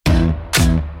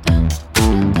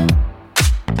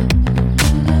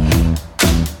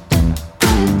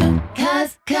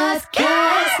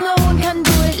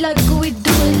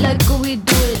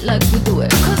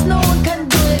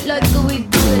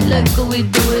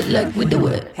it like we do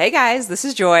it. Hey guys, this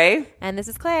is Joy. And this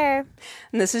is Claire.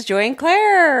 And this is Joy and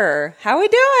Claire. How we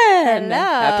doing? Hello.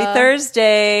 Happy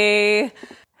Thursday.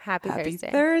 Happy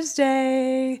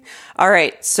Thursday. All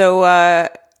right, so I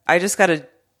just got to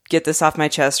get this off my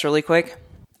chest really quick.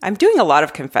 I'm doing a lot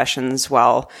of confessions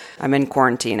while I'm in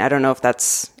quarantine. I don't know if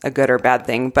that's a good or bad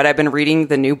thing, but I've been reading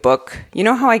the new book. You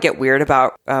know how I get weird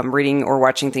about reading or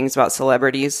watching things about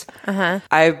celebrities?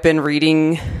 I've been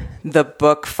reading the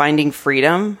book Finding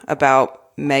Freedom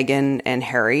about Meghan and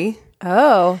Harry.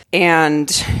 Oh.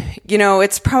 And, you know,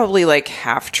 it's probably like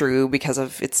half true because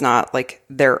of it's not like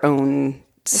their own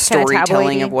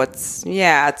storytelling of what's...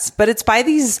 Yeah, but it's by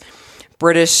these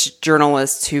British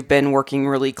journalists who've been working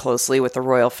really closely with the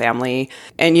royal family.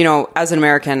 And, you know, as an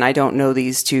American, I don't know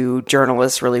these two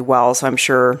journalists really well, so I'm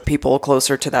sure people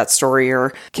closer to that story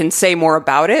or can say more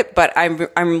about it. But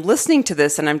I'm listening to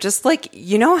this and I'm just like,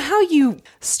 you know how you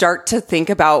start to think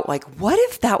about, like, what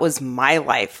if that was my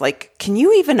life? Like, can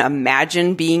you even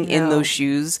imagine being in those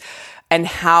shoes and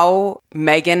how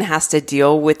Meghan has to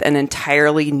deal with an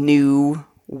entirely new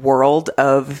world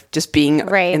of just being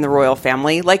in the royal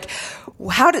family? Like,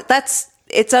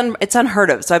 it's unheard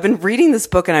of. So I've been reading this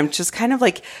book and I'm just kind of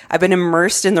like, I've been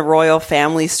immersed in the royal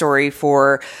family story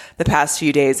for the past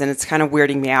few days. And it's kind of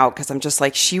weirding me out because I'm just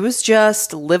like, she was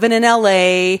just living in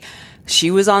LA.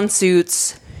 She was on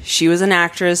Suits. She was an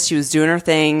actress. She was doing her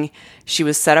thing. She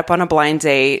was set up on a blind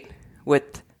date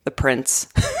with the prince.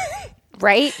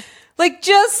 Right? Like,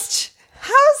 just...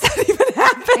 how does that even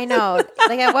happen? I know.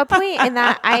 Like, at what point in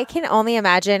that, I can only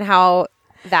imagine how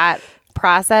that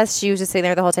process, she was just sitting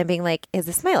there the whole time being like, is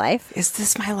this my life? Is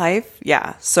this my life?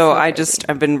 Yeah. So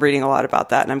I've been reading a lot about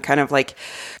that and I'm kind of like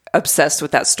obsessed with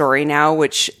that story now,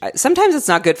 which sometimes it's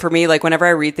not good for me. Like whenever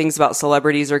I read things about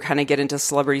celebrities or kind of get into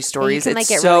celebrity stories, can, it's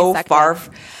get so really far...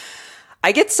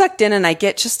 I get sucked in and I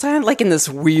get just kind of like in this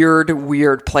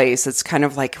weird place. It's kind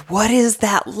of like, what is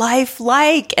that life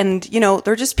like? And, you know,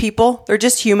 they're just people. They're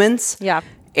just humans. Yeah.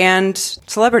 And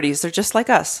celebrities, they're just like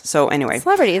us. So anyway.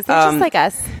 Celebrities, they're just like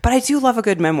us. But I do love a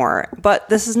good memoir. But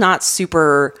this is not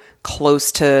super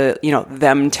close to, you know,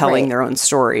 them telling their own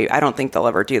story. I don't think they'll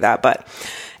ever do that. But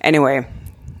anyway,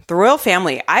 the royal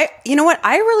family. You know what?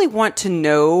 I really want to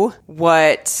know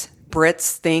what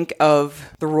Brits think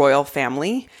of the royal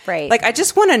family. Right. Like, I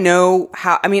just want to know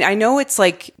how, I mean, I know it's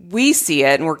like we see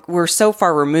it and we're so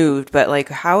far removed, but like,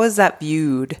 how is that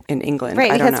viewed in England?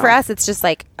 Right. I don't Because know. for us, it's just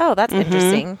like, oh, that's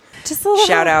interesting. Just a little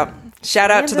Shout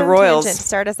out to the royals. To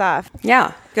start us off.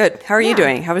 Yeah. Good. How are you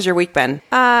doing? How has your week been?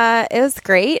 It was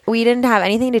great. We didn't have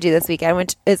anything to do this weekend,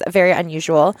 which is very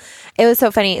unusual. It was so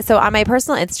funny. So on my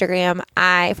personal Instagram,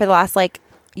 for the last like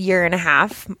year and a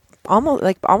half,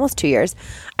 almost 2 years,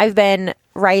 I've been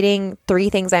writing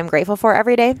 3 things I'm grateful for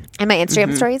every day in my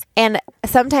Instagram stories. And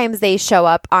sometimes they show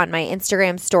up on my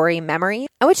Instagram story memory,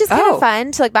 which is kind of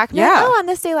fun to look back and be like, on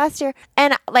this day last year.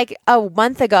 And like a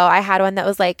month ago, I had one that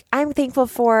was like, I'm thankful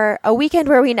for a weekend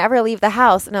where we never leave the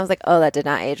house. And I was like, oh, that did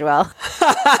not age well.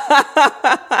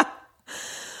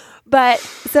 But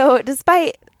so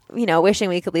despite, you know, wishing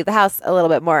we could leave the house a little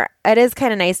bit more, it is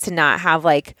kind of nice to not have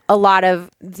like a lot of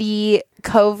the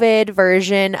COVID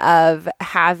version of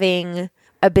having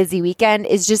a busy weekend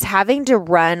is just having to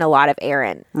run a lot of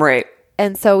errands. Right.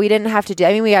 And so we didn't have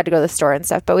to we had to go to the store and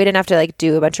stuff, but we didn't have to like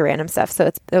do a bunch of random stuff. So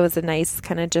it was a nice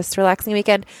kind of just relaxing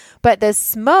weekend. But the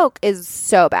smoke is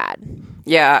so bad.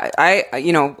 Yeah.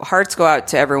 You know, hearts go out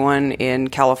to everyone in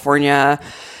California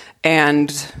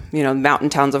and, you know, mountain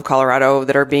towns of Colorado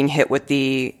that are being hit with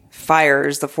the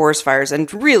fires, the forest fires.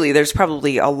 And really, there's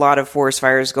probably a lot of forest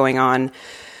fires going on.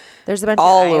 There's a bunch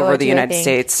all of over the United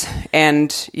States.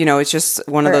 And, you know, it's just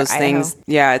one of those things.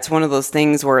 Yeah, it's one of those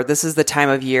things where this is the time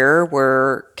of year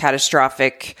where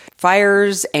catastrophic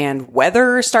fires and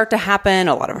weather start to happen.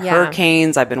 A lot of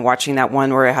hurricanes. I've been watching that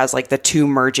one where it has like the two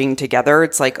merging together.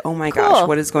 It's like, oh my gosh,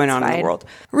 what is going on in the world?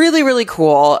 Really, really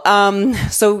cool.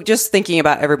 So just thinking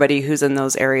about everybody who's in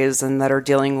those areas and that are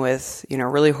dealing with, you know,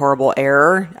 really horrible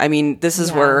air. I mean, this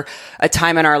is where a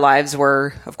time in our lives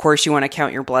where, of course, you want to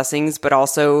count your blessings, but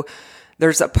also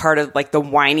there's a part of like the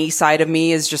whiny side of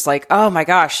me is just like, oh my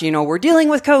gosh, you know, we're dealing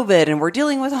with COVID and we're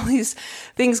dealing with all these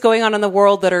things going on in the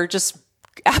world that are just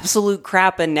absolute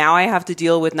crap. And now I have to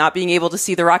deal with not being able to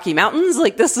see the Rocky Mountains.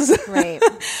 Like this is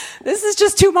this is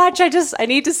just too much. I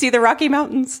need to see the Rocky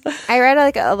Mountains. I read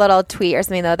like a little tweet or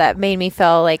something though that made me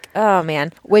feel like, oh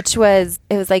man, it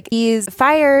was like these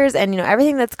fires and, you know,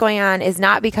 everything that's going on is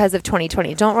not because of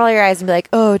 2020. Don't roll your eyes and be like,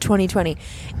 oh, 2020.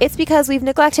 It's because we've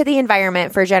neglected the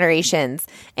environment for generations.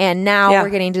 And now we're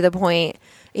getting to the point,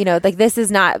 you know, like this is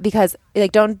not because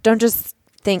like, don't just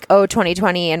think, oh,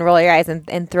 2020 and roll your eyes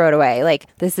and throw it away. Like,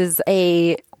 this is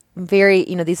a very,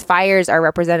 these fires are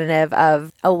representative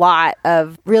of a lot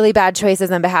of really bad choices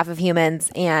on behalf of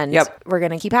humans, and we're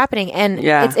going to keep happening. And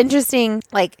it's interesting.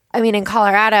 Like, I mean, in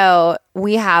Colorado,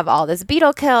 we have all this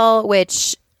beetle kill,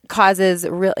 which causes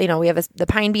real, we have the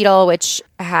pine beetle, which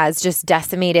has just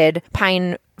decimated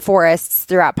pine forests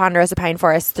throughout ponderosa pine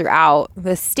forests throughout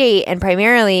the state, and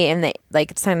primarily in the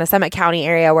Summit County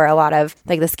area where a lot of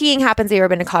the skiing happens. If you've ever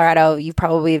been to Colorado, you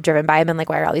probably have driven by and been like,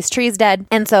 why are all these trees dead?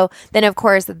 And so then of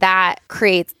course that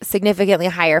creates significantly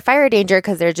higher fire danger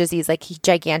because there's just these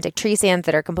gigantic tree stands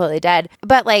that are completely dead.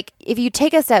 But if you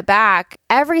take a step back,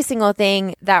 every single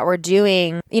thing that we're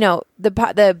doing,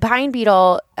 the pine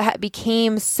beetle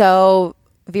became so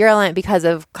virulent because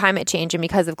of climate change and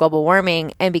because of global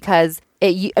warming, and because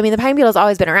the pine beetle has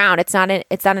always been around. It's not an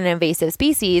invasive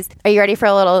species. Are you ready for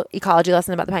a little ecology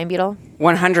lesson about the pine beetle?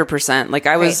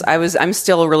 100%. I'm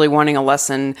still really wanting a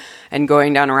lesson and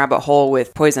going down a rabbit hole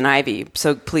with poison ivy.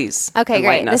 So please. Okay,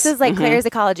 great. Us. This is Claire's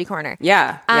ecology corner.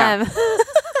 Yeah.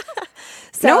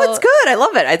 So, no, it's good. I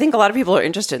love it. I think a lot of people are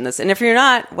interested in this. And if you're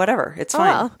not, whatever. It's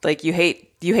fine. Well.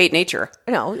 You hate nature.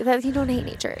 No, you don't hate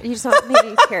nature. You just don't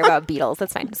maybe care about beetles.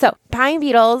 That's fine. So pine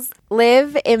beetles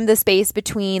live in the space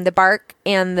between the bark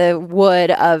and the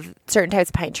wood of certain types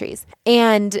of pine trees.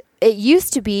 And it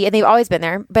used to be, and they've always been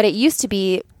there, but it used to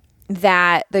be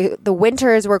that the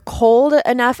winters were cold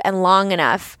enough and long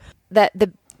enough that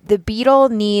the beetle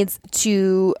needs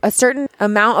a certain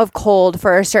amount of cold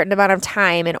for a certain amount of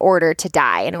time in order to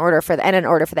die, in order for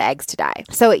the eggs to die.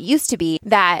 So it used to be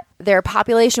that their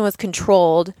population was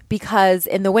controlled because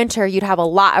in the winter you'd have a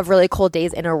lot of really cold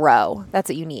days in a row. That's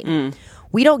what you need.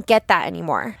 We don't get that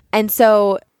anymore. And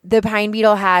so the pine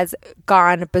beetle has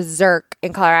gone berserk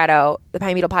in Colorado, the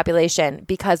pine beetle population,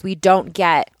 because we don't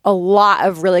get a lot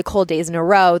of really cold days in a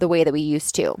row the way that we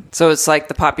used to. So it's like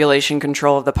the population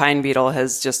control of the pine beetle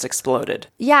has just exploded.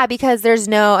 Yeah, because there's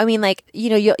no,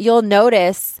 you'll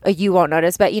notice, you won't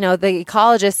notice, but the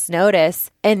ecologists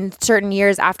notice in certain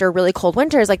years after really cold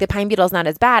winters, the pine beetle is not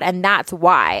as bad, and that's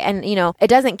why. And, it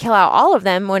doesn't kill out all of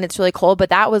them when it's really cold, but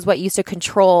that was what used to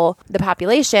control the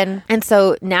population. And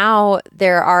so now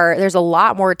there's a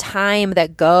lot more time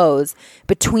that goes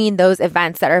between those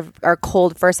events that are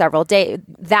cold for several days,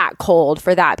 that cold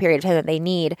for that period of time that they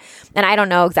need. And I don't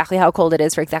know exactly how cold it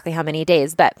is for exactly how many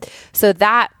days, but so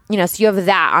that, so you have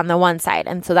that on the one side.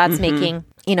 And so that's making,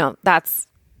 that's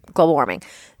global warming.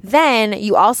 Then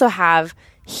you also have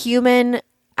human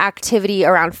activity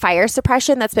around fire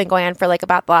suppression that's been going on for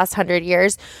about the last 100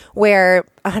 years, where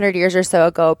 100 years or so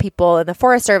ago, people in the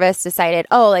Forest Service decided,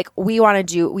 we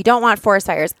don't want forest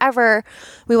fires ever.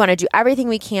 We want to do everything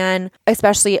we can,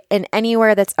 especially in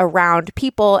anywhere that's around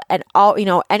people, and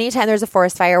anytime there's a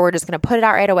forest fire, we're just going to put it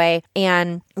out right away.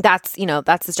 And that's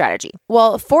the strategy.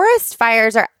 Well, forest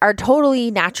fires are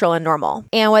totally natural and normal.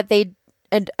 And what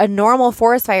a normal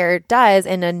forest fire does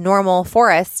in a normal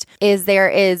forest is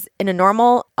in a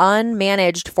normal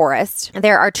unmanaged forest,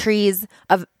 there are trees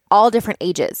of all different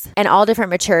ages and all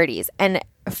different maturities. And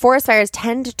forest fires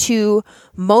tend to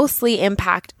mostly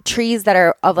impact trees that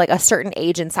are of a certain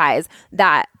age and size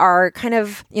that are kind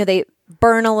of, they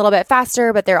burn a little bit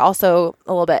faster, but they're also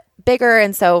a little bit bigger.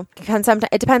 And so it depends on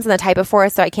the type of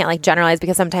forest. So I can't generalize,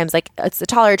 because sometimes it's the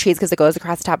taller trees because it goes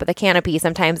across the top of the canopy.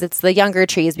 Sometimes it's the younger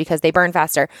trees because they burn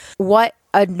faster. What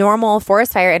a normal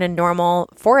forest fire in a normal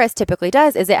forest typically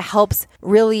does is it helps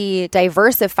really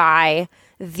diversify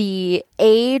the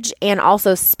age and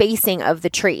also spacing of the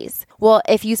trees. Well,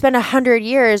 if you spend 100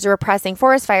 years repressing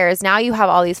forest fires, now you have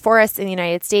all these forests in the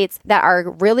United States that are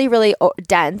really, really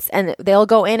dense, and they'll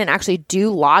go in and actually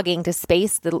do logging to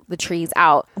space the trees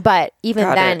out. But even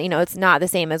it's not the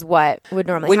same as what would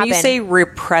normally happen. When you say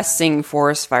repressing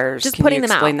forest fires, just can putting you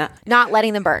them explain out, that? not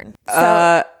letting them burn.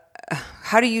 So,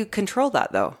 how do you control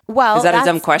that though? Well, is that a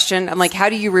dumb question? I'm how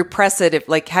do you repress it?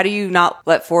 How do you not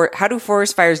how do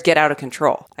forest fires get out of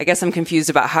control? I guess I'm confused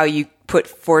about how you put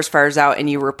forest fires out and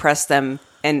you repress them.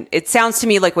 And it sounds to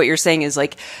me like what you're saying is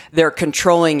they're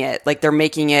controlling it, they're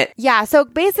making it. Yeah. So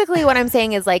basically what I'm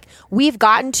saying is we've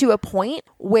gotten to a point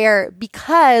where,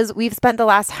 because we've spent the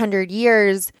last 100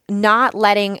 years not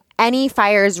letting any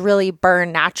fires really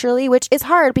burn naturally, which is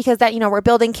hard because we're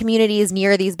building communities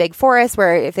near these big forests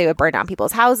where if they would burn down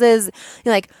people's houses,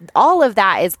 all of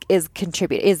that is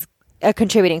a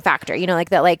contributing factor,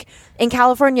 in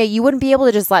California, you wouldn't be able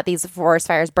to just let these forest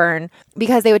fires burn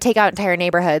because they would take out entire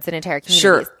neighborhoods and entire communities.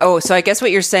 Sure. Oh, so I guess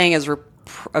what you're saying is,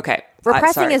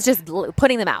 repressing is just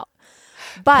putting them out.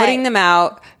 But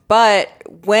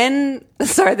when,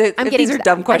 these are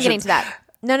dumb questions. I'm getting to that.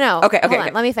 No. Okay. Hold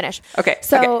on. Let me finish. Okay.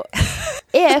 So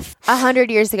if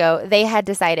 100 years ago they had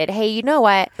decided, hey, you know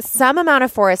what? Some amount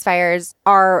of forest fires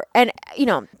are, and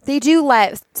they do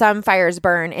let some fires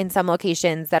burn in some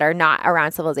locations that are not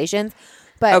around civilizations.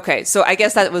 But okay. So I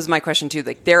guess that was my question too.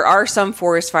 Like there are some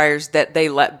forest fires that they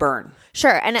let burn.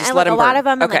 Sure. And like a lot of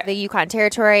them in like the Yukon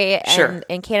Territory and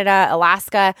in Canada,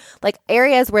 Alaska, like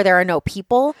areas where there are no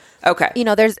people. Okay.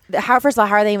 First of all,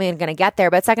 how are they even going to get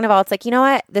there? But second of all, it's like, you know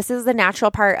what? This is the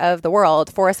natural part of the world.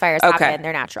 Forest fires happen.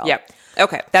 They're natural. Yep.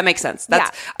 Okay. That makes sense.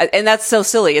 And that's so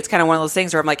silly. It's kind of one of those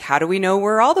things where I'm like, how do we know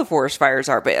where all the forest fires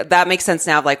are? But that makes sense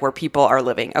now of like where people are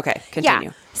living. Okay. Continue.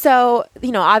 Yeah. So,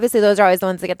 obviously those are always the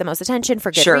ones that get the most attention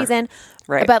for good reason.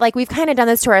 Right. But like we've kind of done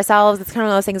this to ourselves. It's kind of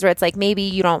one of those things where it's like maybe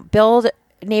you don't build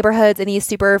neighborhoods in these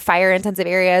super fire intensive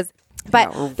areas.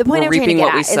 But the point I'm trying to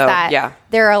get at is that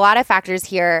there are a lot of factors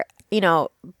here.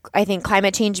 I think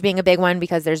climate change being a big one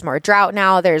because there's more drought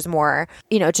now. There's more,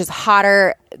 just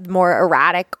hotter, more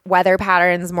erratic weather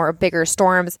patterns, more bigger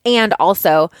storms. And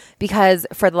also because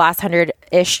for the last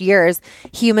 100-ish years,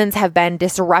 humans have been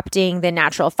disrupting the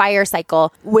natural fire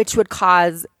cycle, which would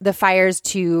cause the fires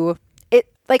to...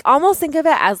 Like almost think of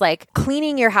it as like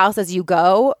cleaning your house as you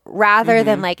go rather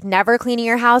than like never cleaning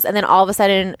your house. And then all of a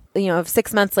sudden,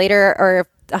 6 months later or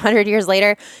 100 years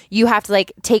later, you have to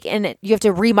like you have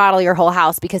to remodel your whole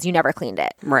house because you never cleaned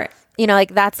it. Right.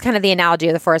 Like that's kind of the analogy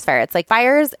of the forest fire. It's like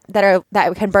fires that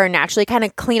can burn naturally kind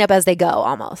of clean up as they go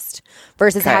almost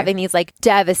versus having these like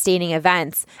devastating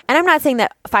events. And I'm not saying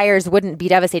that fires wouldn't be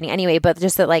devastating anyway, but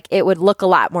just that like it would look a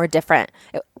lot more different.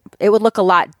 It would look a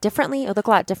lot differently. It would look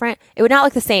a lot different. It would not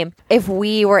look the same if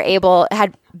we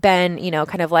had been,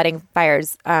 kind of letting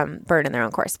fires burn in their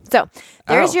own course. So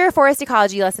there's your forest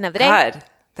ecology lesson of the day. God,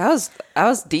 that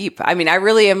was deep. I mean, I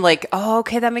really am like, oh,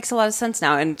 okay, that makes a lot of sense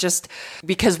now. And just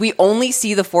because we only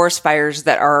see the forest fires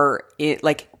that are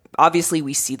like, obviously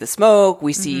we see the smoke,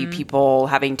 we see people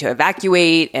having to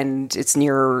evacuate, and it's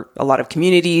near a lot of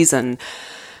communities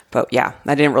But yeah,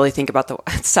 I didn't really think about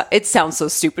it sounds so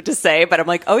stupid to say, but I'm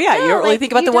like, oh yeah, you don't really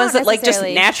think about the ones that like just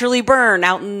naturally burn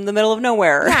out in the middle of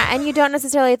nowhere. Yeah, and you don't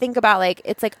necessarily think about like,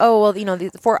 it's like, oh, well,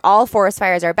 for all forest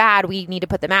fires are bad, we need to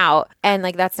put them out. And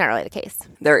like, that's not really the case.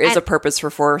 There is a purpose for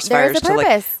forest fires to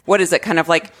like, what is it? Kind of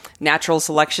like natural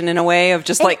selection in a way of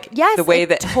just the way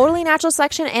that. Totally natural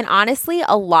selection. And honestly,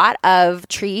 a lot of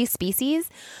tree species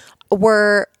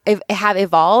have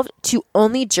evolved to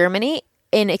only germinate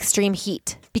in extreme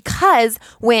heat. Because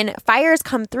when fires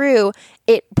come through,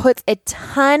 it puts a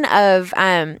ton of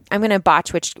I'm going to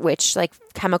botch which like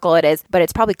chemical it is, but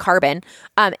it's probably carbon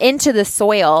into the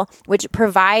soil, which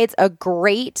provides a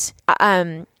great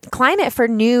climate for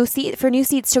new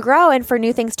seeds to grow and for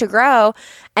new things to grow.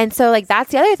 And so like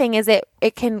that's the other thing is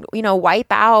it can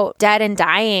wipe out dead and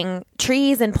dying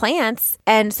trees and plants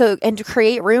and to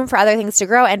create room for other things to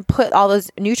grow and put all those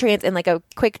nutrients in like a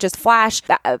quick just flash,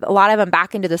 a lot of them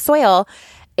back into the soil.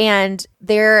 And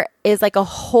there is like a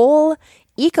whole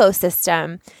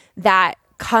ecosystem that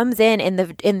comes in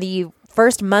the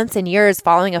first months and years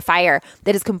following a fire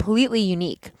that is completely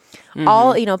unique.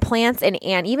 All, plants and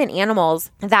even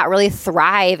animals that really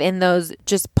thrive in those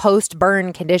just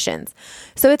post-burn conditions.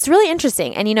 So it's really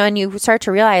interesting. And, and you start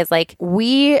to realize like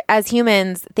we as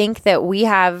humans think that we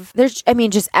have,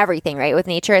 just everything, right? With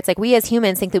nature, it's like we as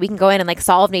humans think that we can go in and like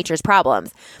solve nature's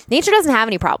problems. Nature doesn't have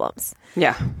any problems.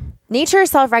 Yeah. Nature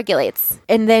self-regulates,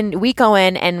 and then we go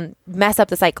in and mess up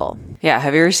the cycle. Yeah.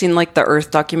 Have you ever seen like the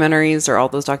Earth documentaries or all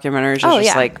those documentaries? It's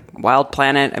just like Wild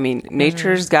Planet. I mean,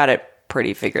 nature's got it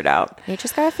pretty figured out.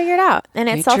 Nature's got it figured out, and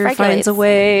it self-regulates. Nature finds a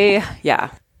way. Yeah.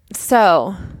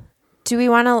 So, do we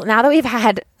want to, now that we've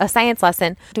had a science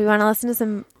lesson, do we want to listen to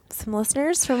some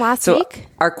listeners from last week?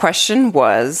 Our question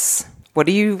was, what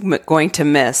are you going to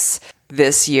miss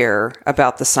this year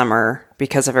about the summer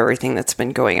because of everything that's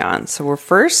been going on? So we're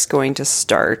first going to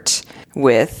start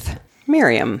with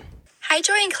Miriam. Hi,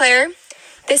 Joy and Claire.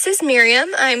 This is Miriam.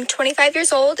 I'm 25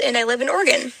 years old and I live in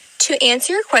Oregon. To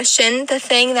answer your question, the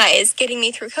thing that is getting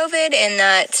me through COVID and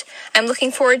that I'm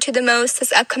looking forward to the most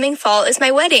this upcoming fall is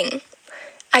my wedding.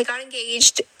 I got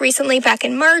engaged recently back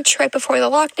in March, right before the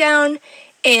lockdown,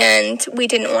 and we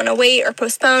didn't want to wait or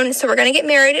postpone, so we're going to get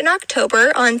married in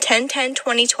October on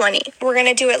 10/10/2020. We're going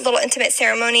to do a little intimate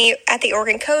ceremony at the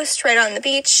Oregon coast, right on the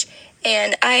beach,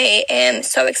 and I am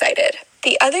so excited.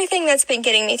 The other thing that's been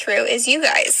getting me through is you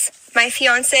guys. My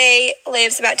fiance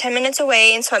lives about 10 minutes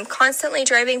away, and so I'm constantly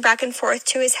driving back and forth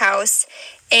to his house,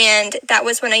 and that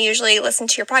was when I usually listened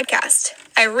to your podcast.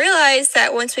 I realized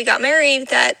that once we got married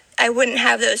that I wouldn't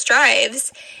have those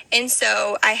drives, and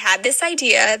so I had this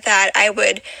idea that I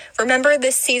would remember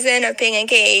this season of being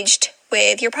engaged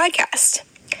with your podcast.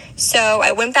 So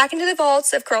I went back into the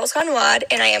vaults of Girls Gone WOD,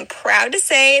 and I am proud to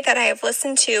say that I have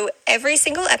listened to every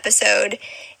single episode,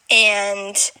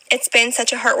 and it's been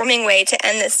such a heartwarming way to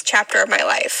end this chapter of my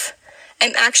life.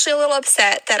 I'm actually a little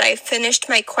upset that I finished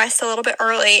my quest a little bit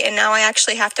early, and now I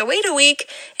actually have to wait a week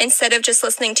instead of just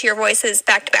listening to your voices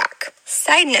back to back.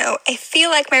 Side note, I feel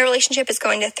like my relationship is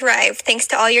going to thrive thanks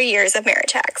to all your years of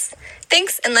marriage hacks.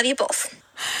 Thanks, and love you both.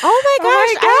 Oh my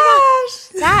gosh.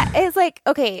 That is like,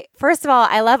 okay, first of all,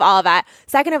 I love all of that.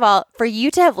 Second of all, for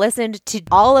you to have listened to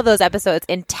all of those episodes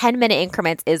in 10-minute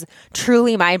increments is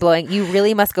truly mind-blowing. You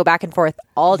really must go back and forth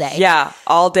all day. Yeah,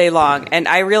 all day long. And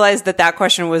I realized that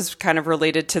question was kind of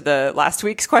related to the last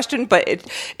week's question, but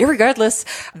irregardless,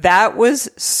 that was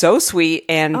so sweet.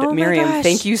 And Miriam,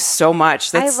 thank you so much.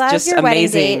 That's just your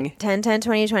amazing.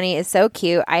 10/10/2020 is so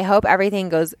cute. I hope everything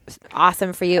goes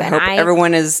awesome for you. I hope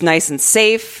everyone is nice and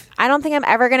safe. I don't think I'm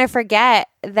ever going to forget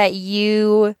that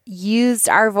you used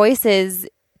our voices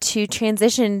to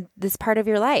transition this part of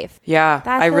your life. Yeah,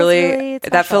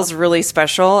 that feels really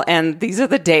special. And these are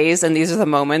the days and these are the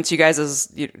moments, you guys as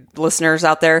listeners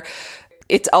out there.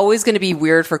 It's always going to be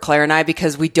weird for Claire and I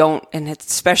because we don't, and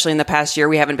especially in the past year,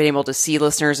 we haven't been able to see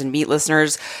listeners and meet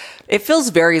listeners. It feels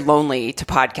very lonely to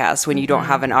podcast when you don't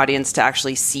have an audience to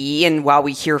actually see. And while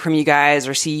we hear from you guys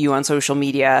or see you on social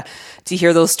media, to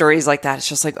hear those stories like that, it's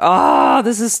just like,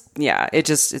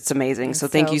 it's amazing. So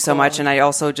thank you so much. And I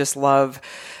also just love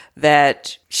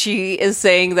that she is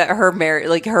saying that her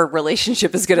her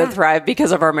relationship is going to thrive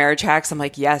because of our marriage hacks. I'm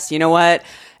like, yes, you know what?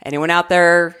 Anyone out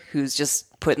there who's just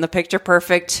putting the picture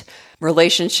perfect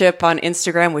relationship on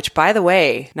Instagram, which by the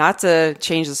way, not to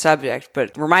change the subject,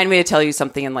 but remind me to tell you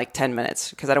something in like 10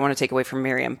 minutes because I don't want to take away from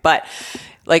Miriam, but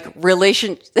like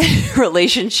relationships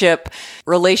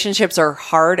are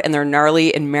hard and they're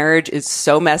gnarly and marriage is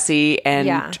so messy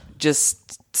and just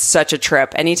such a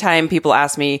trip. Anytime people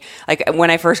ask me, like when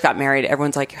I first got married,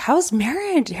 everyone's like, how's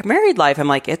married life? I'm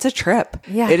like, it's a trip.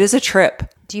 Yeah. It is a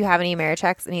trip. Do you have any marriage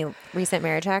hacks? Any recent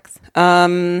marriage hacks?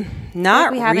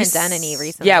 Not we haven't done any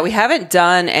recently. Yeah, we haven't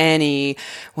done any.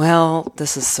 Well,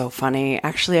 this is so funny.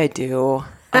 Actually, I do.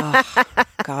 Oh,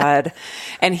 God.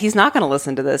 And he's not going to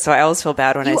listen to this, so I always feel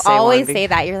bad when I say You always say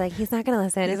that. You're like, he's not going to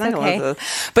listen. It's okay.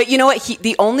 But you know what?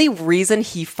 The only reason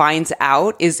he finds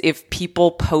out is if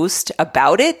people post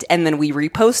about it and then we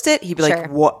repost it. He'd be like,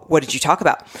 what did you talk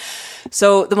about?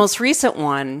 So the most recent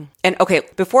one, and okay,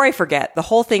 before I forget, the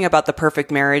whole thing about the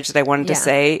perfect marriage that I wanted to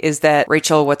say is that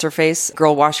Rachel, what's her face?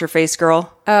 Girl, wash your face,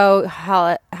 girl. Oh,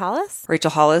 Hollis?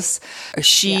 Rachel Hollis.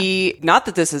 She, not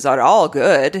that this is at all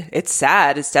good. It's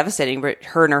sad. It's devastating, but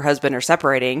her and her husband are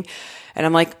separating. And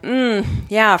I'm like,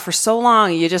 for so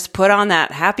long, you just put on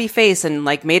that happy face and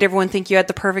like made everyone think you had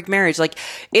the perfect marriage. Like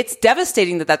it's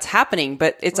devastating that that's happening,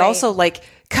 but it's also like,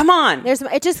 come on.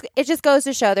 It just goes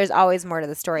to show there's always more to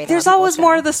the story. There's always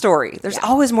more to the story. There's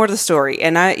always more to the story.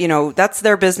 And that's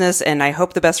their business and I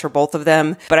hope the best for both of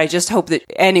them. But I just hope that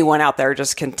anyone out there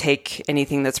just can take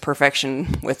anything that's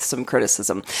perfection with some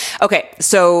criticism. Okay.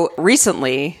 So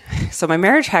my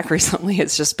marriage hack recently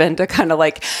has just been to kind of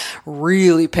like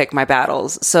really pick my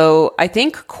battles. So I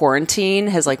think quarantine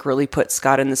has like really put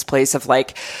Scott in this place of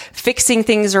like fixing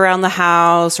things around the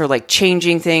house or like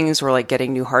changing things or like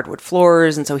getting new hardwood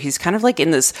floors. And so he's kind of like in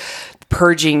this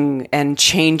purging and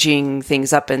changing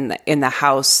things up in the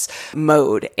house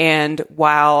mode. And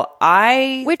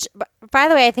which by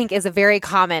the way, I think is a very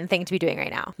common thing to be doing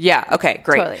right now. Yeah. Okay,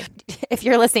 great. Totally. If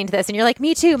you're listening to this and you're like,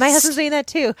 me too, my husband's doing that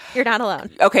too. You're not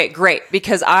alone. Okay, great.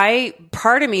 Because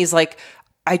part of me is like,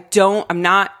 I'm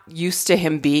not used to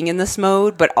him being in this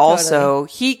mode, but also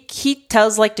he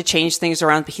does like to change things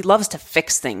around, but he loves to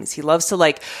fix things. He loves to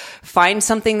like find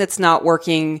something that's not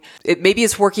working. Maybe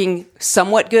it's working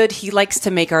somewhat good. He likes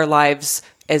to make our lives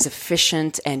as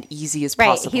efficient and easy as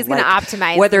possible. He's going to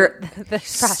optimize the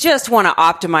just want to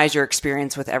optimize your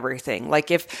experience with everything.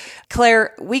 Like if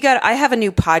Claire, I have a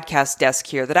new podcast desk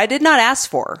here that I did not ask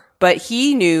for, but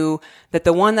he knew that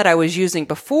the one that I was using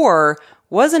before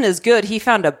wasn't as good. He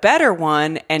found a better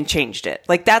one and changed it.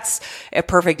 Like that's a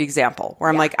perfect example where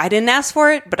I'm like, I didn't ask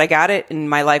for it, but I got it and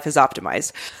my life is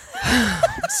optimized.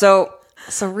 So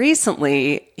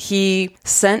recently he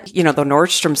sent, the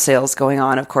Nordstrom sales going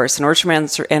on, of course, the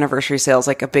Nordstrom anniversary sales,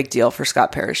 like a big deal for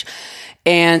Scott Parrish.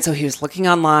 And so he was looking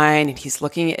online and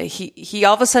he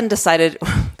all of a sudden decided,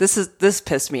 this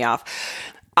pissed me off.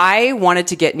 I wanted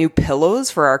to get new pillows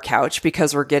for our couch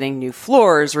because we're getting new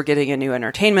floors, we're getting a new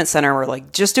entertainment center, we're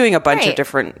like just doing a bunch of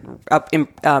different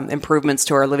improvements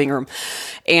to our living room.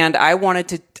 And I wanted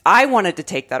to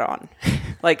take that on.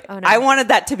 Like, I wanted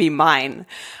that to be mine.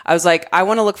 I was like, I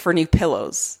want to look for new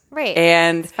pillows. Right.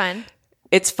 And it's fun.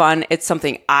 It's fun. It's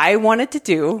something I wanted to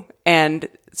do. And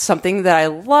something that I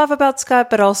love about Scott,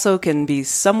 but also can be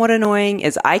somewhat annoying,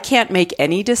 is I can't make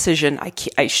any decision.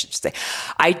 I should say,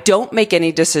 I don't make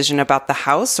any decision about the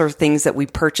house or things that we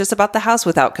purchase about the house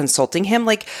without consulting him.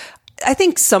 Like, I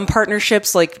think some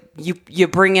partnerships, like you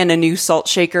bring in a new salt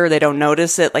shaker, they don't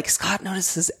notice it. Like Scott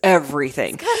notices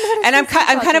everything. And I'm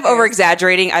kind of over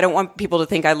exaggerating. I don't want people to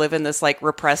think I live in this like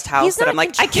repressed house. He's that not I'm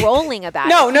like controlling about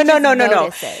no, it. No.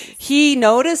 He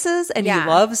notices and he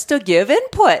loves to give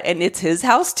input, and it's his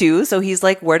house too. So he's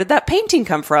like, where did that painting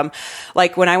come from?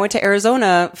 Like when I went to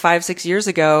Arizona 5-6 years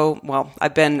ago. Well,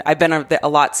 I've been a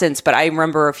lot since, but I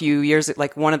remember a few years,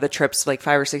 like one of the trips, like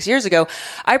 5 or 6 years ago,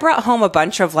 I brought home a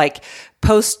bunch of like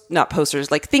not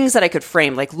posters, like things that I could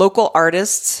frame, like local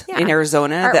artists in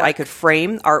Arizona that I could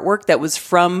frame, artwork that was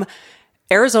from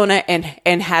Arizona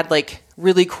and had like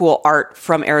really cool art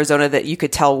from Arizona that you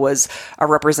could tell was a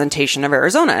representation of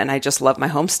Arizona. And I just love my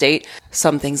home state,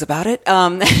 some things about it.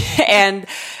 And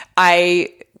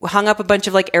I hung up a bunch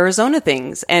of like Arizona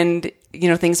things and, you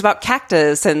know, things about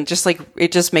cactus, and just like,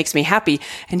 it just makes me happy.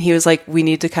 And he was like, we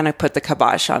need to kind of put the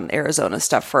kibosh on Arizona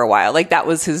stuff for a while. Like that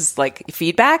was his like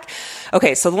feedback.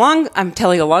 Okay. So I'm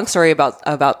telling a long story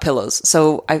about pillows.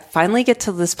 So I finally get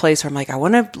to this place where I'm like, I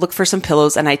want to look for some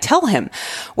pillows. And I tell him,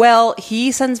 well,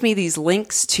 he sends me these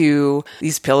links to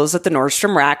these pillows at the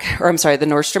Nordstrom the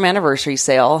Nordstrom anniversary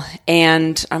sale.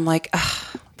 And I'm like,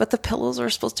 ugh. But the pillows are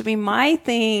supposed to be my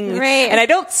thing. Right. And I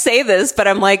don't say this, but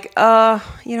I'm like,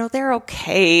 you know, they're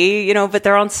okay, you know, but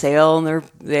they're on sale and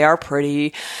they are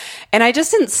pretty. And I just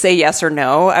didn't say yes or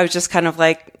no. I was just kind of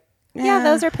like, yeah,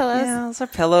 those are pillows. Yeah, those are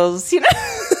pillows, you know.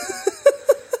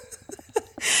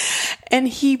 And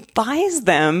he buys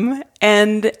them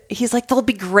and he's like, they'll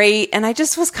be great. And I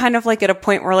just was kind of like at a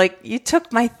point where like, you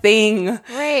took my thing.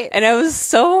 Right. And I was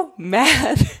so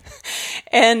mad.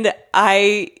 And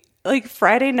like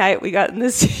Friday night, we got in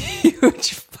this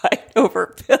huge fight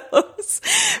over pillows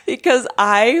because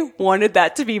I wanted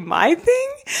that to be my thing.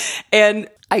 And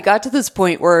I got to this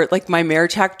point where like my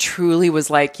marriage hack truly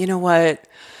was like, you know what?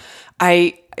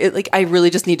 I really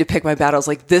just need to pick my battles.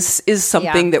 Like this is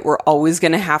something that we're always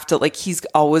going to have to, like, he's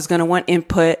always going to want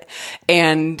input.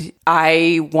 And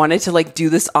I wanted to like do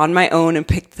this on my own and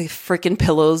pick the freaking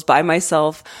pillows by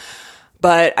myself.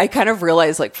 But I kind of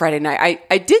realized like Friday night,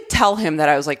 I did tell him that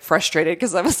I was like frustrated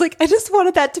because I was like, I just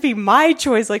wanted that to be my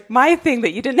choice, like my thing,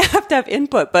 that you didn't have to have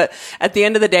input. But at the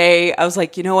end of the day, I was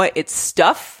like, you know what? It's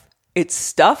stuff.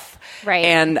 Right.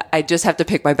 And I just have to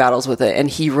pick my battles with it. And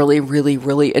he really, really,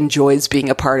 really enjoys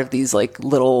being a part of these like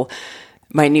little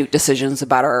minute decisions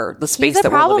about the space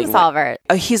that we're living in. He's a problem solver.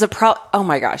 He's oh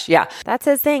my gosh. Yeah. That's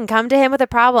his thing. Come to him with a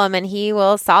problem and he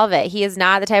will solve it. He is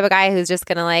not the type of guy who's just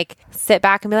going to like sit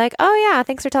back and be like, oh yeah,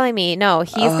 thanks for telling me. No,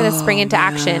 he's going to spring into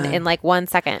action in like 1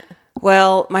 second.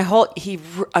 Well,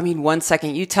 1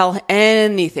 second, you tell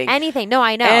anything. Anything. No,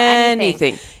 I know.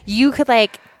 Anything. You could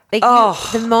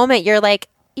the moment you're like,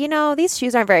 you know, these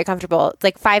shoes aren't very comfortable. It's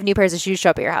like 5 new pairs of shoes show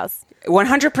up at your house.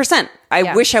 100%.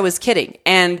 I wish I was kidding.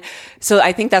 And so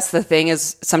I think that's the thing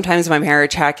is sometimes my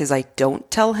marriage hack is I don't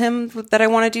tell him that I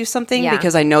want to do something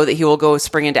because I know that he will go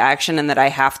spring into action and that I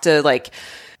have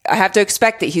to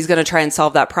expect that he's going to try and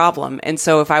solve that problem. And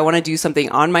so if I want to do something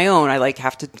on my own,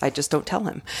 I just don't tell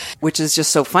him, which is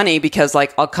just so funny because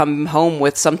like I'll come home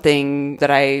with something that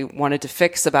I wanted to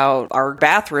fix about our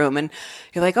bathroom and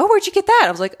you're like, oh, where'd you get that?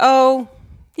 I was like, oh,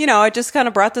 you know, I just kind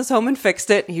of brought this home and fixed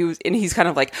it. And he's kind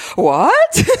of like,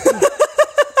 what?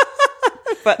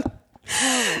 But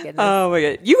oh my goodness. Oh my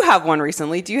God. You have one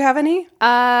recently. Do you have any?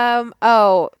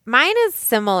 Mine is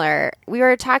similar. We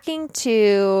were talking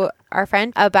to our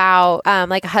friend about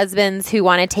like husbands who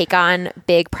want to take on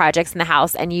big projects in the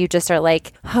house and you just are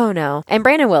like, oh no. And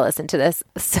Brandon will listen to this.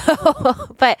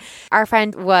 So, but our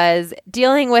friend was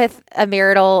dealing with some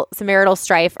marital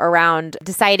strife around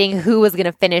deciding who was going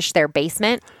to finish their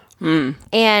basement.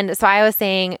 And so I was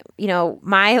saying, you know,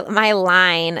 my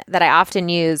line that I often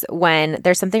use when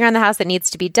there's something around the house that needs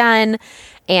to be done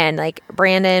and like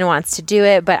Brandon wants to do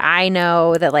it, but I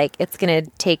know that like it's going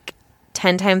to take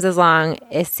 10 times as long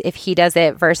if he does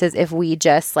it versus if we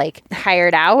just like hire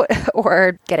it out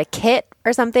or get a kit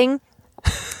or something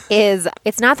is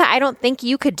it's not that I don't think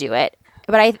you could do it.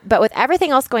 But with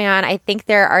everything else going on, I think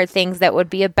there are things that would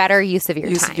be a better use of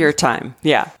your time.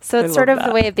 Yeah. So it's sort of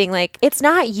the way of being like, it's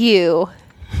not you.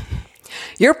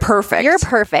 You're perfect. You're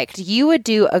perfect. You would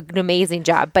do an amazing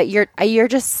job, but you're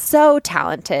just so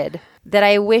talented that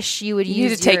I wish you would use. You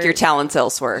need to take your talents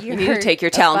elsewhere. You need to take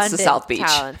your talents to South Beach.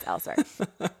 Talents elsewhere.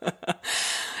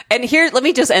 And here, let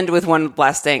me just end with one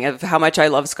last thing of how much I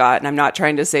love Scott. And I'm not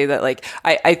trying to say that, like,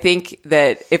 I think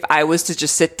that if I was to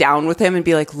just sit down with him and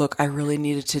be like, look, I really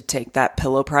needed to take that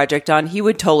pillow project on, he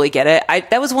would totally get it.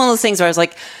 That was one of those things where I was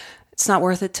like, it's not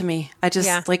worth it to me. I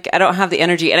just like, I don't have the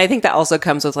energy. And I think that also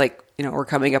comes with like, you know, we're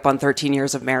coming up on 13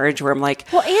 years of marriage where I'm like,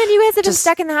 well, and you guys have been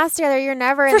stuck in the house together. You're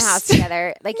never in the house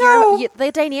together. Like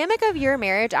the dynamic of your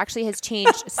marriage actually has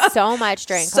changed so much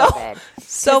during COVID.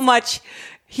 So much.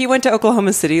 He went to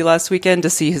Oklahoma City last weekend to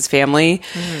see his family.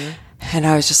 Mm-hmm. And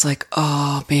I was just like,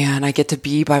 oh man, I get to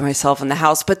be by myself in the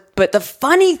house. But the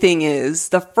funny thing is,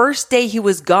 the first day he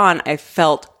was gone, I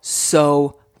felt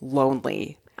so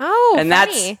lonely. Oh, and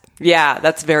funny.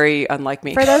 That's very unlike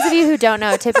me. For those of you who don't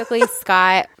know, typically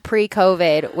Scott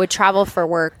pre-COVID would travel for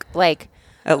work like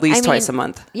at least twice a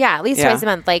month. Yeah, at least twice a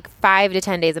month, like 5 to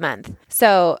 10 days a month.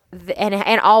 So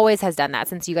and always has done that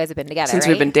since you guys have been together. Since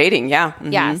we've been dating, yeah.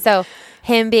 Mm-hmm. Yeah. So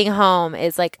him being home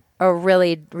is like a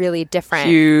really, really different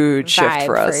huge shift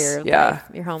for us. For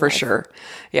your home for life. Sure.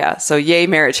 Yeah. So yay,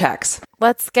 marriage hacks.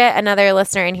 Let's get another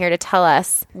listener in here to tell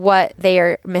us what they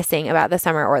are missing about the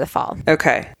summer or the fall.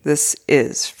 Okay. This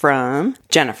is from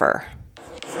Jennifer.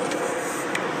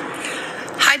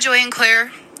 Hi, Joy and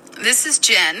Claire. This is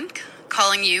Jen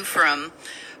calling you from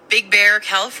Big Bear,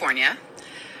 California,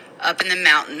 up in the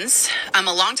mountains. I'm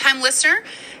a longtime listener,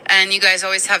 and you guys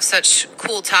always have such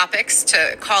cool topics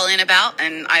to call in about,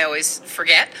 and I always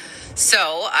forget. So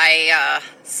I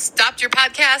stopped your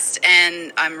podcast,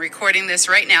 and I'm recording this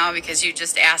right now because you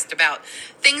just asked about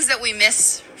things that we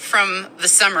miss from the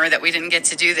summer that we didn't get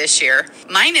to do this year.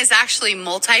 Mine is actually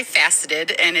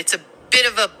multifaceted, and it's a bit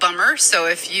of a bummer. So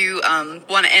if you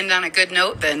want to end on a good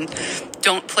note, then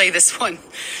don't play this one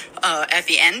at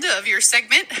the end of your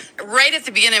segment. Right at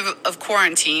the beginning of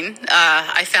quarantine,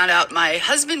 I found out my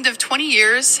husband of 20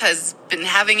 years has been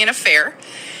having an affair.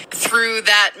 Through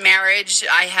that marriage,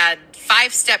 I had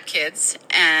 5 stepkids,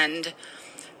 and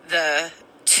the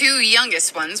 2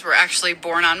 youngest ones were actually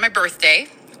born on my birthday,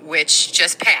 which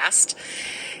just passed.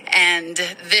 And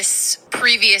this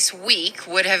previous week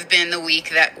would have been the week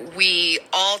that we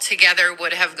all together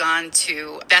would have gone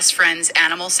to Best Friends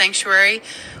Animal Sanctuary,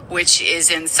 which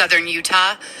is in southern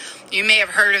Utah. You may have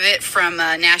heard of it from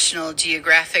a National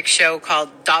Geographic show called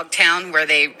Dogtown, where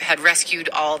they had rescued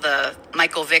all the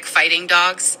Michael Vick fighting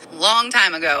dogs long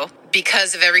time ago.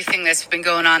 Because of everything that's been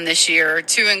going on this year,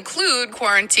 to include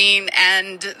quarantine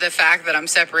and the fact that I'm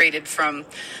separated from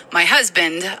my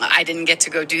husband, I didn't get to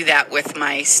go do that with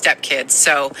my stepkids.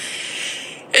 So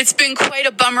it's been quite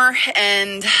a bummer,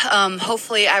 and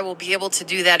hopefully I will be able to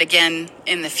do that again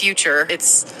in the future.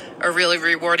 It's a really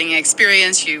rewarding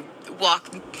experience. You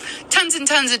walk tons and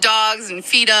tons of dogs and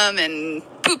feed them and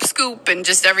poop scoop and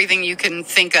just everything you can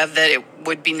think of that it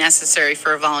would be necessary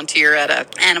for a volunteer at an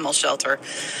animal shelter.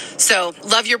 So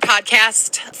love your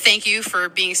podcast. Thank you for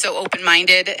being so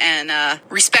open-minded and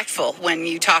respectful when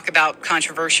you talk about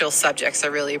controversial subjects. I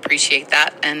really appreciate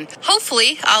that. And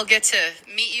hopefully I'll get to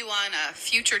meet you on a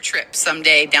future trip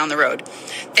someday down the road.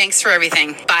 Thanks for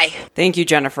everything. Bye. Thank you,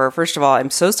 Jennifer. First of all, I'm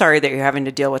so sorry that you're having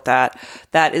to deal with that.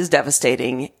 That is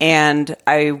devastating. And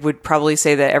I would probably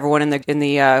say that everyone in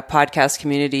the podcast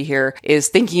community here is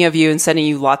thinking of you and sending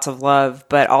you lots of love.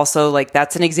 But also, like,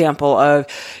 that's an example of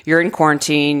you're in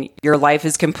quarantine. Your life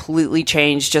is completely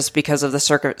changed just because of the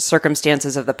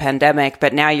circumstances of the pandemic.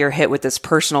 But now you're hit with this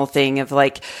personal thing of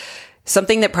like,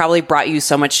 something that probably brought you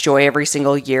so much joy every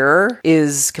single year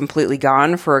is completely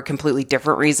gone for a completely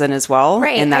different reason as well.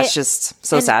 Right. And that's just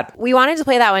so sad. We wanted to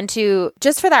play that one too,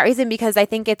 just for that reason, because I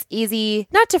think it's easy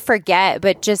not to forget,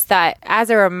 but just that as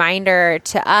a reminder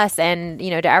to us and,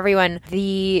 you know, to everyone,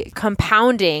 the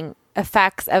compounding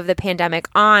effects of the pandemic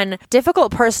on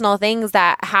difficult personal things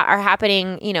that are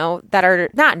happening, you know, that are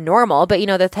not normal, but, you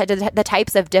know, the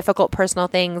types of difficult personal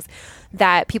things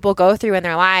that people go through in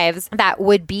their lives that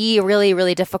would be really,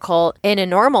 really difficult in a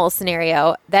normal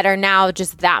scenario that are now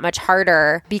just that much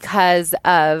harder because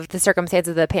of the circumstances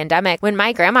of the pandemic. When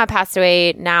my grandma passed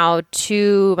away now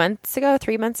 3 months ago,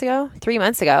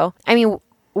 I mean,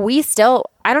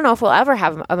 I don't know if we'll ever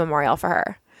have a memorial for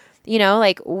her. You know,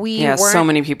 like so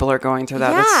many people are going through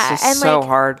that. Yeah, it's just so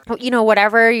hard. You know,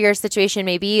 whatever your situation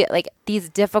may be, like these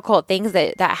difficult things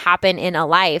that happen in a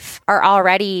life are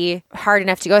already hard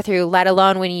enough to go through, let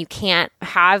alone when you can't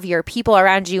have your people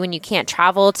around you, when you can't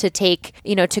travel to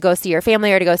to go see your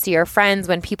family or to go see your friends,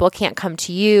 when people can't come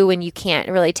to you, when you can't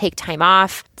really take time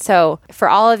off. So for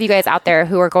all of you guys out there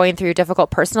who are going through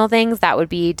difficult personal things that would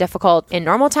be difficult in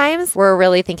normal times, we're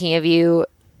really thinking of you.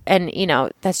 And, you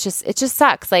know, it just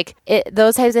sucks. Like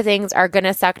those types of things are going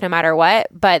to suck no matter what.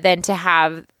 But then to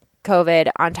have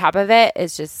COVID on top of it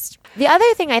is just... The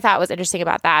other thing I thought was interesting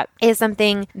about that is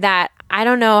something that I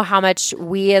don't know how much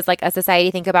we as like a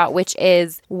society think about, which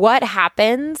is what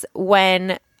happens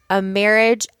when a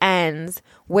marriage ends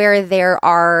where there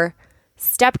are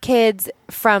stepkids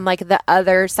from like the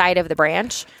other side of the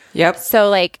branch. Yep. So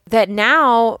like that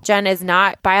now Jen is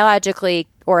not biologically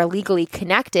or legally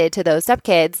connected to those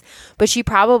stepkids, but she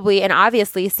probably and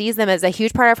obviously sees them as a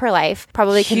huge part of her life,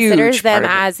 probably considers them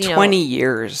as, 20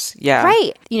 years. Yeah.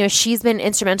 Right. She's been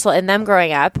instrumental in them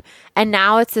growing up. And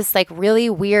now it's this like really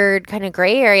weird kind of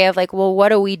gray area of like, well, what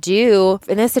do we do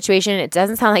in this situation? It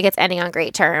doesn't sound like it's ending on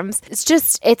great terms. It's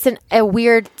just, it's a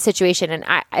weird situation. And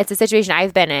it's a situation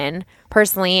I've been in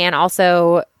personally, and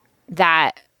also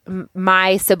that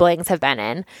my siblings have been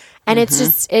in. And it's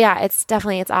just, it's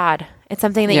definitely, it's odd. It's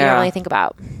something that you don't really think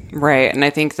about. Right. And I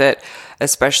think that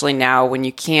especially now when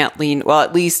you can't lean, well,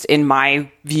 at least in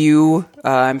my view,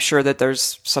 I'm sure that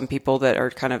there's some people that are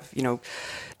kind of,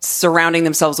 surrounding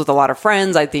themselves with a lot of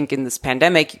friends. I think in this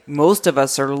pandemic, most of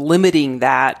us are limiting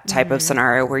that type of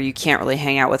scenario where you can't really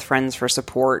hang out with friends for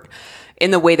support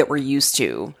in the way that we're used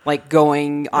to, like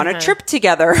going on a trip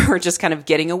together or just kind of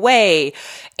getting away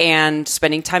and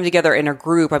spending time together in a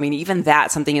group. I mean, even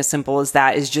that, something as simple as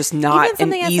that is just not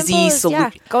an easy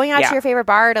solution. Going out to your favorite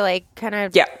bar to like kind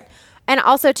of... Yeah. And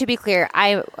also, to be clear,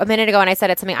 a minute ago when I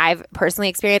said it's something I've personally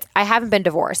experienced, I haven't been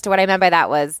divorced. What I meant by that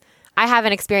was I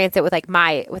haven't experienced it with like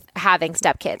with having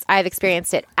stepkids. I've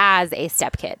experienced it as a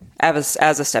stepkid. As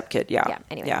a stepkid, yeah. Yeah,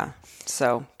 anyway. Yeah.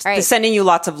 So sending you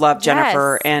lots of love,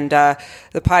 Jennifer. Yes. And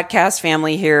the podcast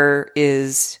family here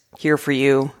is here for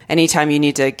you. Anytime you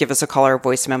need to give us a call or a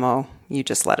voice memo, you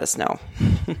just let us know.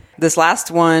 This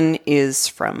last one is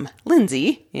from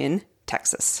Lindsay in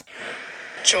Texas.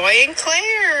 Joy and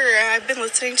Claire, I've been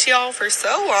listening to y'all for so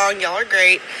long. Y'all are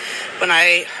great. When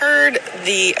I heard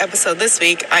the episode this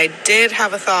week, I did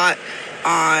have a thought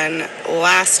on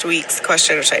last week's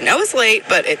question, which I know is late,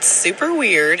 but it's super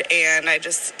weird, and I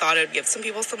just thought it would give some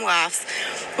people some laughs.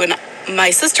 When my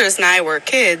sisters and I were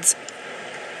kids,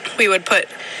 we would put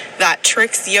that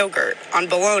Trix yogurt on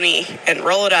bologna and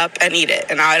roll it up and eat it.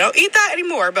 And now I don't eat that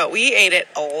anymore, but we ate it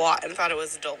a lot and thought it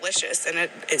was delicious. And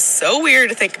it is so weird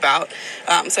to think about.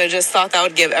 So I just thought that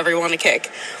would give everyone a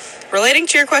kick. Relating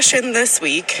to your question this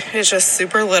week, it's just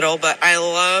super little, but I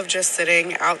love just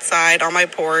sitting outside on my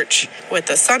porch with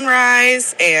the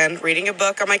sunrise and reading a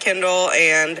book on my Kindle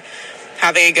and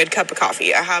having a good cup of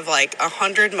coffee. I have like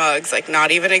 100 mugs, like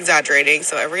not even exaggerating.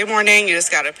 So every morning you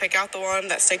just got to pick out the one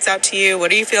that sticks out to you.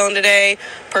 What are you feeling today?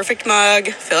 Perfect mug,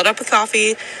 fill it up with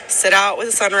coffee, sit out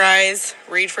with the sunrise,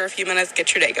 read for a few minutes,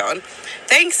 get your day going.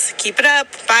 Thanks. Keep it up.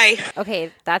 Bye.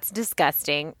 Okay, that's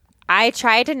disgusting. I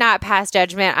try to not pass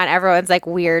judgment on everyone's like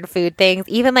weird food things,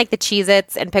 even like the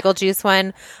Cheez-Its and pickle juice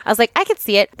one. I was like, I could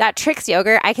see it. That Trix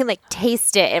yogurt, I can like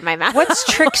taste it in my mouth. What's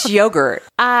Trix yogurt?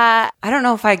 I don't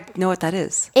know if I know what that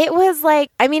is. It was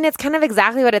like, I mean, it's kind of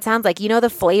exactly what it sounds like. You know the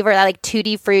flavor, that like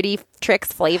tutti fruity Trix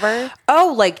flavor?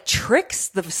 Oh, like Trix,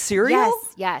 the cereal?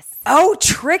 Yes. Oh,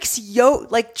 Trix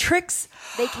like Trix.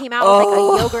 They came out with like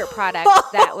a yogurt product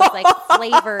that was like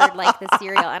flavored like the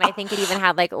cereal, and I think it even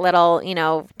had like little,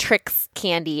 Trix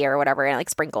candy or whatever, and like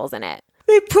sprinkles in it.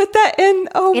 They put that in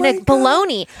a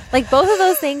bologna. Like both of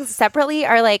those things separately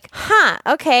are like,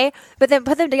 okay, but then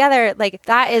put them together, like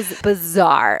that is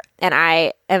bizarre, and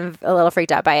I am a little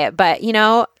freaked out by it. But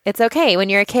it's okay. When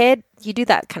you're a kid, you do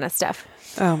that kind of stuff.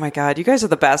 Oh my God, you guys are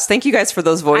the best. Thank you guys for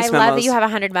those voice memos. I love that you have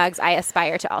 100 mugs. I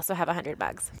aspire to also have 100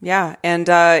 mugs. Yeah. And,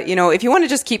 if you want to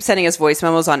just keep sending us voice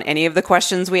memos on any of the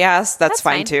questions we ask, that's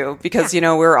fine too. Because,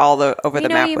 we're all over the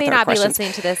map with our questions. You may not be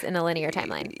listening to this in a linear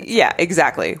timeline. Yeah,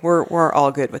 exactly. We're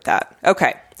all good with that.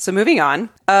 Okay. So moving on.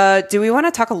 Do we want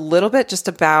to talk a little bit just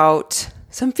about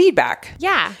some feedback?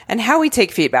 Yeah. And how we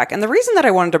take feedback. And the reason that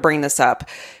I wanted to bring this up,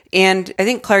 and I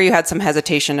think, Claire, you had some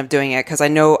hesitation of doing it because I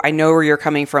know where you're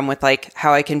coming from with like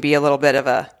how I can be a little bit of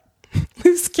a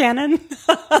loose cannon. You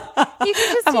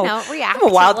can just, react. I'm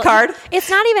a wild card. It's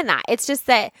not even that. It's just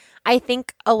that I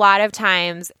think a lot of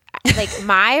times, like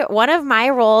one of my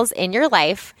roles in your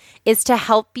life is to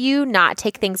help you not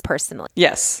take things personally.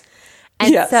 Yes.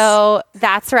 And so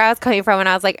that's where I was coming from when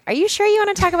I was like, are you sure you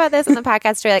want to talk about this on the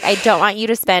podcast today? Like, I don't want you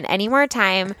to spend any more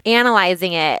time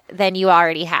analyzing it than you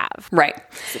already have. Right.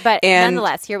 But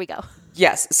nonetheless, here we go.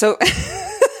 Yes. So,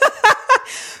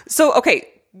 okay.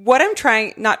 What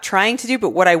I'm not trying to do, but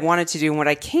what I wanted to do and what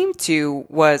I came to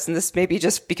was, and this may be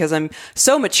just because I'm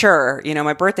so mature,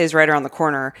 my birthday's right around the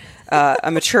corner,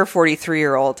 a mature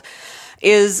 43-year-old,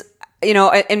 is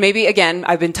And maybe again,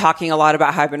 I've been talking a lot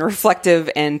about how I've been reflective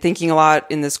and thinking a lot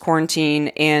in this quarantine.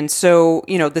 And so,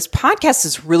 this podcast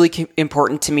is really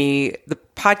important to me. The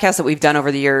podcast that we've done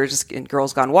over the years in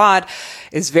Girls Gone WOD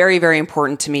is very, very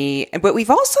important to me. But we've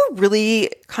also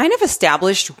really kind of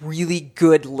established really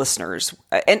good listeners.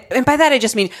 And by that, I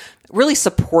just mean really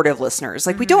supportive listeners.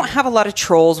 Like, we don't have a lot of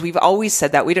trolls. We've always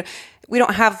said that. We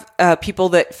don't have people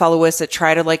that follow us that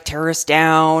try to like tear us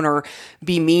down or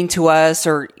be mean to us,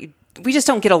 or we just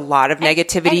don't get a lot of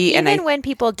negativity. And even when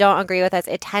people don't agree with us,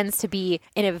 it tends to be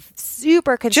in a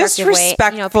super constructive way.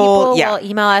 Respectful. People will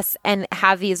email us and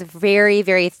have these very,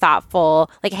 very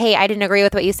thoughtful, like, hey, I didn't agree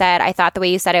with what you said. I thought the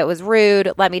way you said it was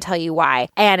rude. Let me tell you why.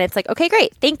 And it's like, okay,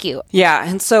 great. Thank you. Yeah.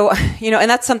 And so, and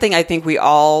that's something I think we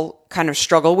all kind of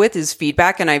struggle with is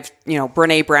feedback. And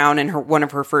Brene Brown in one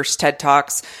of her first TED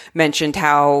Talks mentioned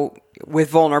how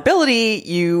with vulnerability,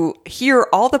 you hear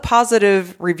all the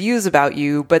positive reviews about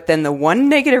you, but then the one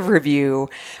negative review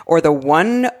or the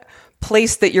one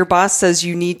place that your boss says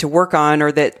you need to work on,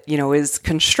 or that, is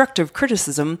constructive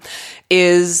criticism,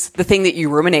 is the thing that you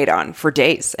ruminate on for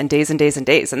days and days and days and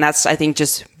days. And that's, I think,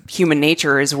 just human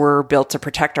nature, is we're built to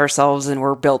protect ourselves and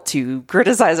we're built to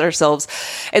criticize ourselves.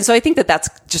 And so I think that that's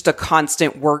just a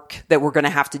constant work that we're going to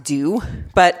have to do.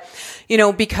 But,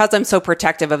 because I'm so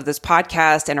protective of this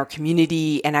podcast and our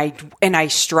community, and I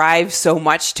strive so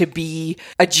much to be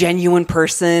a genuine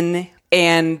person,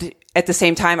 and at the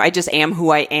same time, I just am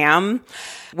who I am.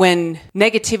 When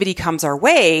negativity comes our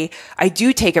way, I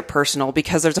do take it personal,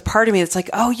 because there's a part of me that's like,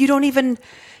 oh,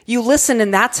 you listen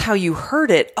and that's how you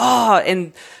heard it. Oh,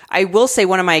 and I will say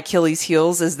one of my Achilles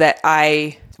heels is that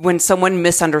when someone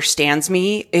misunderstands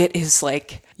me, it is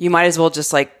like, you might as well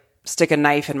just like stick a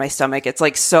knife in my stomach. It's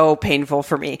like so painful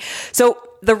for me. So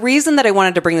the reason that I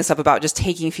wanted to bring this up about just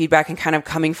taking feedback and kind of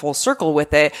coming full circle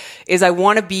with it is I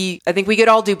think we could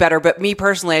all do better, but me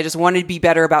personally, I just wanted to be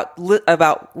better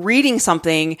about reading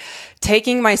something,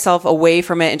 taking myself away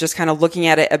from it and just kind of looking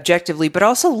at it objectively, but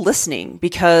also listening,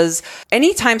 because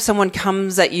anytime someone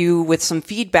comes at you with some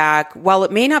feedback, while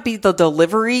it may not be the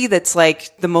delivery that's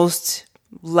like the most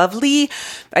lovely,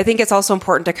 I think it's also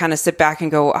important to kind of sit back and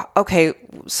go, okay,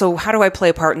 so how do I play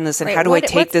a part in this, and how do I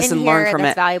take this and learn from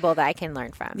it? Valuable that I can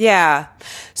learn from. Yeah.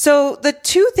 So the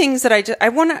two things that I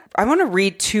want to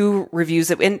read two reviews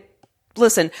and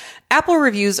listen, Apple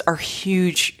reviews are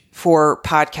huge for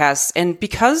podcasts. And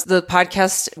because the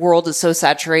podcast world is so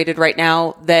saturated right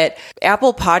now, that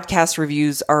Apple podcast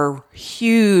reviews are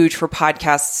huge for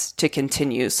podcasts to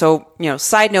continue. So,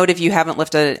 side note, if you haven't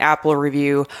left an Apple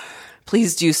review,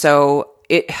 please do so.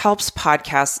 It helps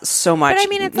podcasts so much. But I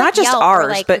mean, it's not like just Yelp, ours, or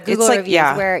like but Google it's like, reviews,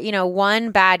 yeah, where,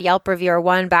 one bad Yelp review or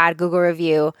one bad Google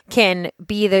review can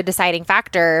be the deciding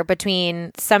factor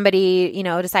between somebody,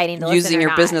 deciding to using listen or your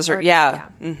not. business.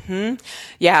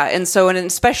 Yeah. And so, and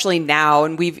especially now,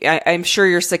 and I'm sure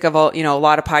you're sick of a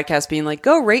lot of podcasts being like,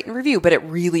 go rate and review, but it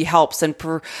really helps. And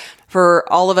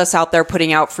for all of us out there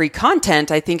putting out free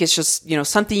content, I think it's just,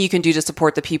 something you can do to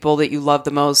support the people that you love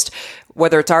the most,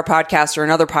 whether it's our podcast or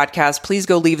another podcast. Please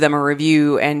go leave them a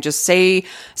review and just say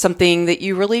something that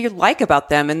you really like about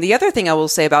them. And the other thing I will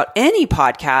say about any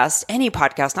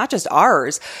podcast, not just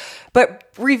ours, but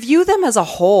review them as a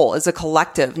whole, as a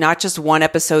collective, not just one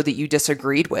episode that you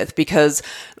disagreed with, because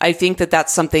I think that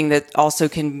that's something that also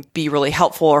can be really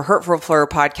helpful or hurtful for a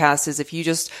podcast, is if you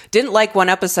just didn't like one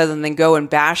episode and then go and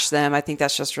bash them. I think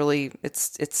that's just really, it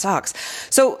sucks.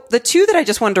 So the two that I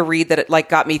just wanted to read that it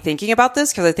got me thinking about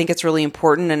this, because I think it's really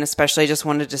important, and especially I just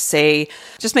wanted to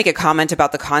make a comment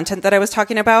about the content that I was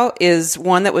talking about, is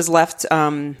one that was left,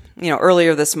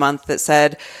 earlier this month that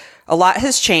said, "A lot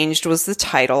has changed," was the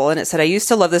title. And it said, "I used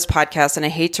to love this podcast and I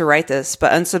hate to write this,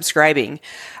 but unsubscribing.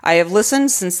 I have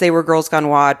listened since they were Girls Gone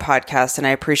WOD podcast, and I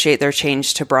appreciate their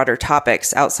change to broader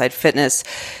topics outside fitness,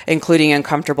 including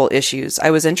uncomfortable issues.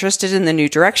 I was interested in the new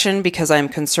direction because I am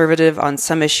conservative on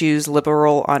some issues,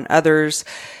 liberal on others,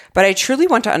 but I truly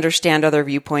want to understand other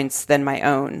viewpoints than my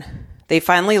own. They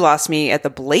finally lost me at the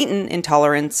blatant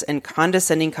intolerance and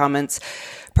condescending comments,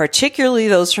 particularly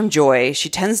those from Joy. She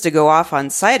tends to go off on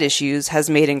side issues, has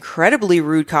made incredibly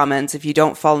rude comments if you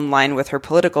don't fall in line with her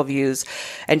political views,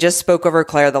 and just spoke over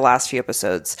Claire the last few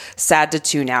episodes. Sad to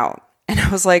tune out." And I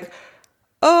was like,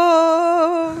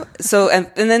 oh. So,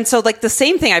 and then the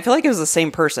same thing, I feel like it was the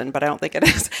same person, but I don't think it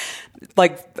is.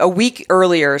 Like a week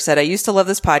earlier said, "I used to love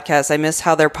this podcast. I miss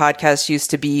how their podcast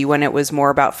used to be when it was more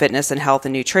about fitness and health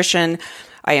and nutrition.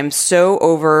 I am so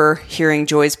over hearing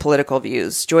Joy's political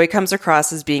views. Joy comes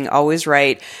across as being always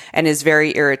right and is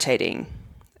very irritating.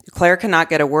 Claire cannot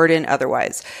get a word in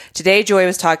otherwise. Today, Joy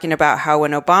was talking about how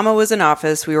when Obama was in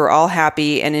office, we were all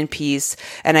happy and in peace,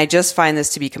 and I just find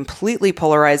this to be completely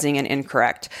polarizing and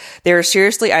incorrect. They are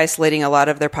seriously isolating a lot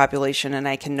of their population, and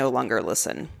I can no longer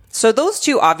listen. So those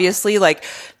two, obviously, like,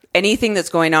 anything that's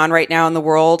going on right now in the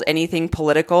world, anything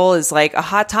political is like a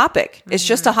hot topic. It's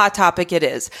just a hot topic. It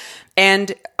is.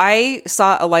 And I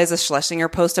saw Eliza Schlesinger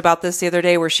post about this the other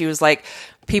day where she was like,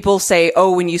 people say,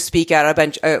 oh, when you speak out a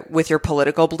bunch with your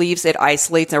political beliefs, it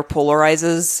isolates or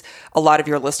polarizes a lot of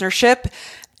your listenership.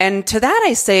 And to that,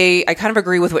 I say, I kind of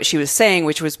agree with what she was saying,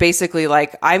 which was basically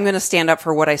like, I'm going to stand up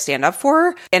for what I stand up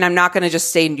for. And I'm not going to just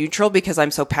stay neutral because I'm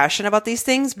so passionate about these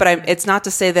things. But it's not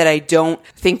to say that I don't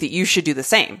think that you should do the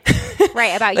same.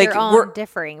 Right. About like, your own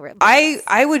differing.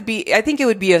 I think it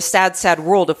would be a sad, sad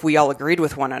world if we all agreed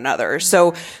with one another.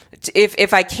 So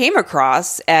if I came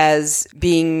across as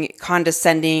being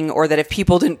condescending, or that if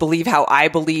people didn't believe how I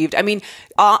believed, I mean,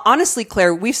 honestly,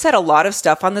 Claire, we've said a lot of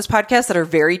stuff on this podcast that are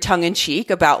very tongue in cheek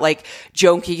about like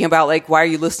joking about like, why are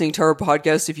you listening to our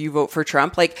podcast if you vote for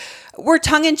Trump? Like, we're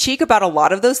tongue in cheek about a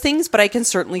lot of those things, but I can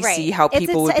certainly see how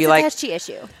people would be like, it's a touchy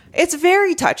issue. It's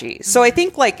very touchy. So I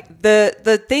think like the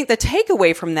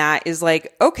takeaway from that is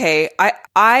like, okay,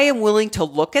 I am willing to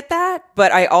look at that,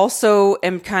 but I also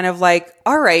am kind of like,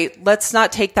 all right, let's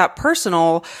not take that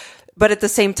personal. But at the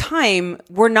same time,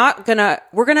 we're going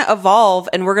to evolve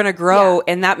and we're going to grow,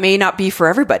 and that may not be for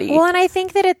everybody. Well, and I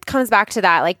think that it comes back to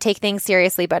that, like, take things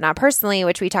seriously, but not personally,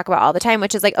 which we talk about all the time,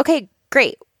 which is like, okay,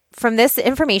 great. From this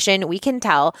information, we can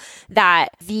tell that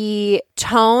the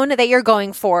tone that you're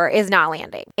going for is not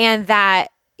landing, and that,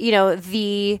 you know,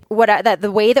 the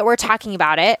way that we're talking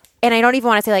about it, and I don't even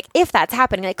want to say like if that's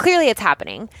happening, like clearly it's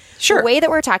happening. Sure. The way that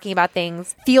we're talking about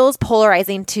things feels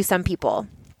polarizing to some people.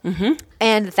 Mm-hmm.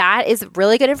 And that is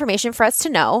really good information for us to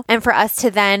know, and for us to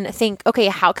then think, okay,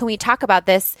 how can we talk about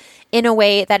this in a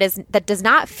way that does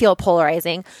not feel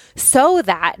polarizing, so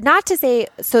that, not to say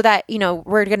so that, you know,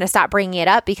 we're going to stop bringing it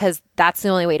up because that's the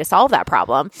only way to solve that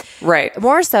problem. Right.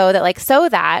 More so that, like, so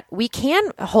that we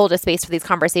can hold a space for these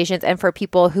conversations, and for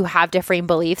people who have differing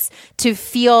beliefs to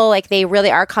feel like they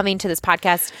really are coming to this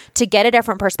podcast to get a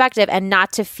different perspective and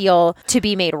not to feel to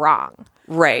be made wrong.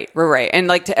 Right. And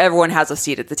like, everyone has a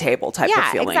seat at the table type of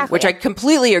feeling, exactly. which I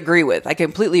completely agree with.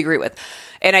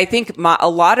 And I think a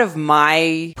lot of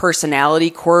my personality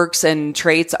quirks and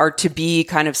traits are to be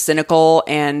kind of cynical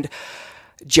and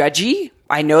judgy.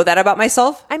 I know that about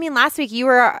myself. I mean, last week you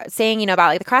were saying, you know, about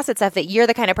like the CrossFit stuff, that you're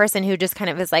the kind of person who just kind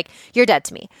of is like, you're dead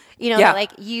to me. You know, that,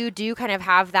 like, you do kind of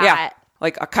have that. Yeah.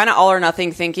 Like a kind of all or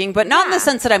nothing thinking, but not in the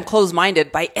sense that I'm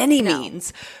closed-minded by any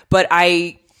means, but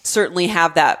I certainly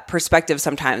have that perspective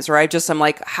sometimes where I'm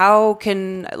like, how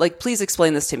can, like, please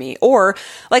explain this to me? Or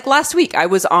like last week I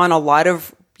was on a lot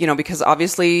of, you know, because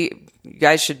obviously you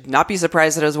guys should not be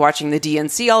surprised that I was watching the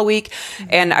DNC all week.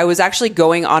 And I was actually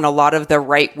going on a lot of the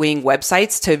right-wing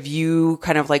websites to view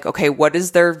kind of like, okay, what is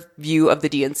their view of the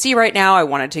DNC right now? I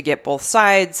wanted to get both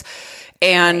sides.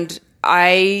 And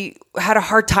I had a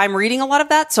hard time reading a lot of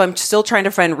that. So I'm still trying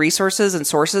to find resources and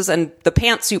sources. And the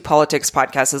Pantsuit Politics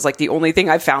podcast is like the only thing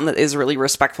I've found that is really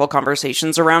respectful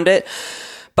conversations around it.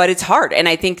 But it's hard. And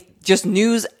I think just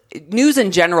news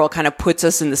in general kind of puts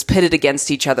us in this pitted against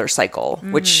each other cycle,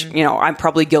 which, you know, I'm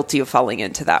probably guilty of falling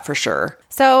into that for sure.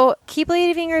 So keep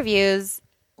leaving reviews.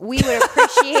 We would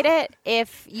appreciate it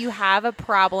if you have a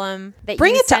problem that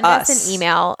Bring you it to send us an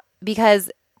email, because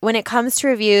when it comes to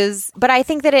reviews, but I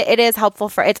think that it is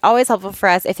helpful it's always helpful for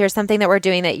us if there's something that we're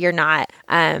doing that you're not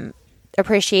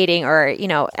appreciating, or, you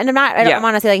know, and I don't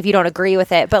want to say like if you don't agree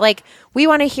with it, but like we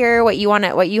want to hear what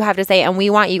you have to say, and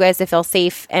we want you guys to feel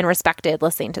safe and respected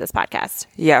listening to this podcast.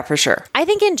 Yeah, for sure. I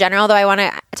think in general, though, I want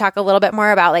to talk a little bit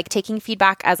more about like taking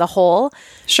feedback as a whole.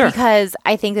 Sure. Because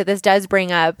I think that this does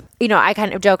bring up, you know, I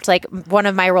kind of joked like one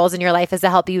of my roles in your life is to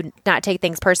help you not take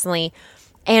things personally.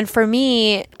 And for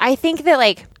me, I think that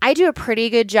like I do a pretty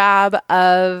good job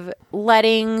of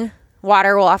letting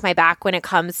water roll off my back when it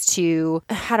comes to,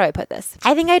 how do I put this?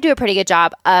 I think I do a pretty good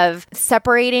job of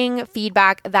separating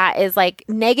feedback that is like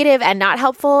negative and not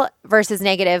helpful versus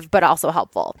negative but also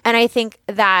helpful. And I think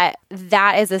that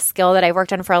that is a skill that I've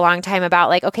worked on for a long time, about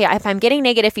like, okay, if I'm getting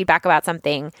negative feedback about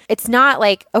something, it's not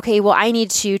like, okay, well, I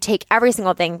need to take every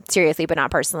single thing seriously but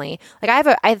not personally.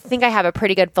 Like I think I have a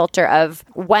pretty good filter of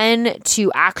when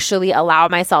to actually allow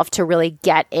myself to really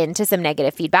get into some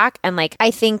negative feedback. And like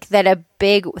I think that a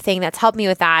big thing that's helped me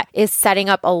with that is setting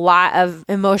up a lot of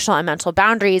emotional and mental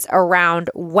boundaries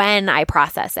around when I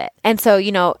process it. And so,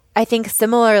 you know, I think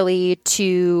similarly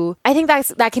to, I think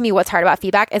that can be what's hard about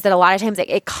feedback, is that a lot of times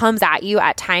it comes at you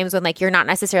at times when like you're not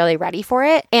necessarily ready for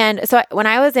it. And so when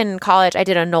I was in college, I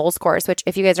did a NOLS course, which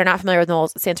if you guys are not familiar with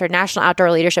NOLS, it stands for National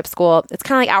Outdoor Leadership School. It's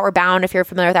kind of like Outward Bound. If you're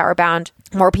familiar with Outward Bound,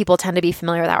 more people tend to be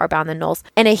familiar with Outward Bound than NOLS.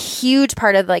 And a huge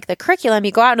part of like the curriculum,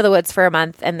 you go out into the woods for a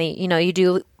month and you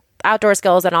do outdoor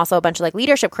skills and also a bunch of like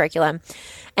leadership curriculum.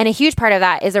 And a huge part of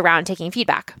that is around taking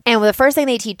feedback. And the first thing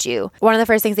they teach you, one of the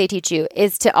first things they teach you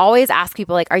is to always ask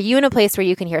people like, are you in a place where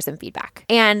you can hear some feedback?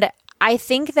 And I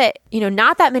think that, you know,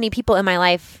 not that many people in my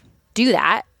life do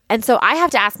that. And so I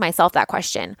have to ask myself that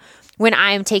question when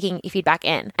I'm taking feedback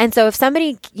in. And so if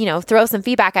somebody, you know, throws some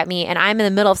feedback at me and I'm in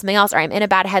the middle of something else, or I'm in a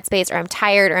bad headspace, or I'm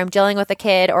tired, or I'm dealing with a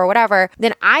kid or whatever,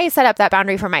 then I set up that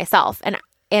boundary for myself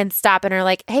and stop and are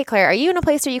like, hey, Claire, are you in a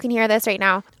place where you can hear this right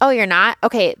now? Oh, you're not?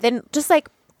 Okay, then just like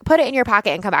put it in your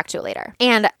pocket and come back to it later.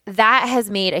 And that has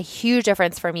made a huge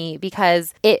difference for me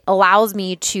because it allows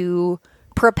me to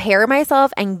prepare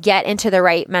myself and get into the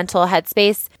right mental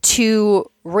headspace to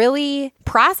really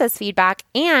process feedback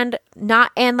and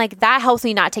like that helps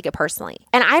me not take it personally.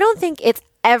 And I don't think it's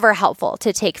ever helpful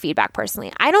to take feedback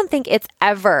personally. I don't think it's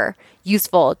ever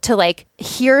useful to like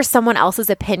hear someone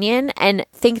else's opinion and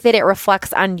think that it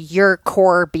reflects on your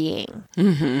core being.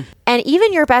 Mm-hmm. And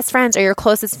even your best friends or your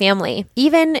closest family,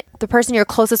 even the person you're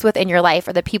closest with in your life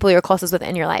or the people you're closest with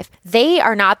in your life, they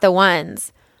are not the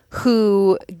ones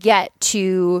who get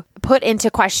to put into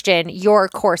question your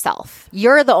core self.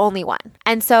 You're the only one.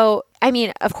 And so, I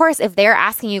mean, of course, if they're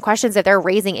asking you questions, if they're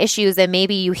raising issues, then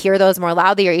maybe you hear those more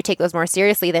loudly or you take those more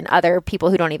seriously than other people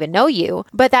who don't even know you.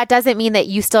 But that doesn't mean that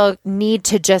you still need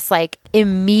to just like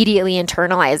immediately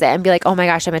internalize it and be like, oh my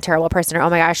gosh, I'm a terrible person. Or, oh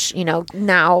my gosh, you know,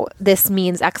 now this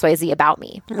means XYZ about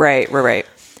me. Right.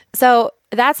 So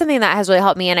that's something that has really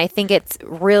helped me. And I think it's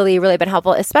really, really been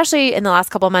helpful, especially in the last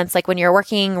couple of months, like when you're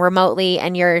working remotely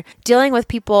and you're dealing with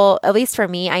people, at least for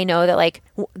me, I know that like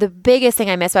the biggest thing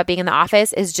I miss about being in the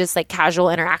office is just like casual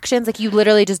interactions. Like you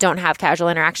literally just don't have casual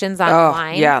interactions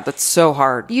online. Yeah, that's so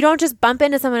hard. You don't just bump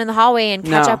into someone in the hallway and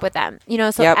catch up with them, you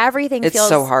know, so everything feels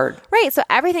so hard. Right. So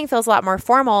everything feels a lot more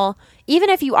formal. Even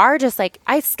if you are just like,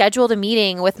 I scheduled a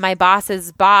meeting with my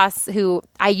boss's boss who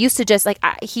I used to just like,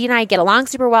 he and I get along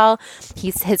super well.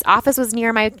 His office was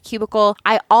near my cubicle.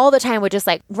 I all the time would just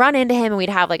like run into him and we'd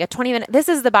have like a 20-minute, this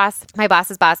is the boss, my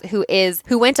boss's boss who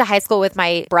went to high school with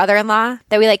my brother-in-law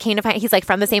that we like came to find. He's like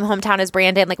from the same hometown as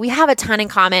Brandon. Like we have a ton in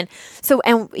common. So,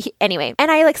 anyway, and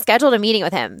I like scheduled a meeting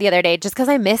with him the other day just because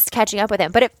I missed catching up with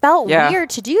him, but it felt weird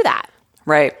to do that.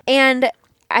 Right. And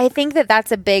I think that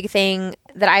that's a big thing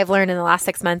that I've learned in the last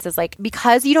 6 months is like,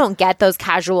 because you don't get those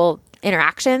casual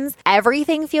interactions,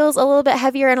 everything feels a little bit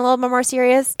heavier and a little bit more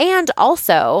serious. And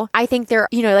also, I think there,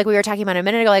 you know, like we were talking about a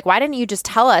minute ago, like, why didn't you just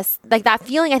tell us? Like that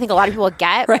feeling I think a lot of people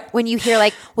get when you hear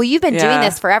like, well, you've been doing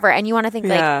this forever. And you want to think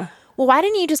like, well, why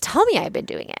didn't you just tell me I've been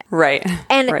doing it? Right.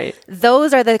 And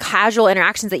those are the casual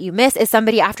interactions that you miss, is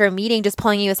somebody after a meeting just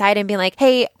pulling you aside and being like,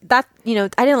 hey, that, you know,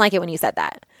 I didn't like it when you said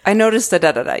that. I noticed the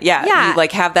da-da-da. Yeah. You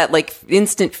like have that like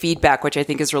instant feedback, which I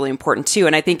think is really important too.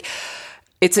 And I think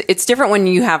it's different when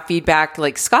you have feedback.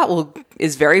 Like Scott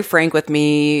is very frank with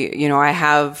me. You know, I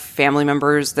have family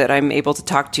members that I'm able to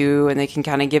talk to and they can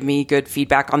kind of give me good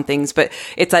feedback on things, but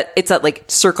it's that like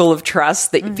circle of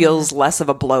trust that feels less of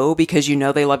a blow because you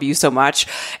know they love you so much.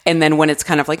 And then when it's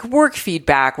kind of like work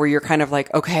feedback where you're kind of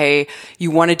like, okay,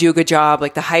 you want to do a good job,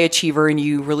 like the high achiever, and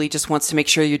you really just wants to make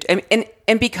sure you,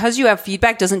 and because you have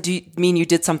feedback doesn't mean you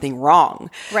did something wrong.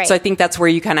 Right. So I think that's where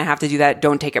you kind of have to do that.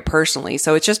 Don't take it personally.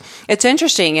 So it's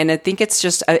interesting. And I think it's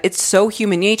just, it's so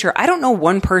human nature. I don't know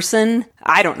one person,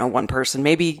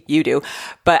 maybe you do,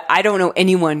 but I don't know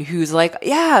anyone who's like,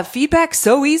 yeah, feedback's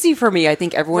so easy for me. I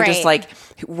think everyone just like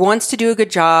wants to do a good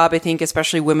job. I think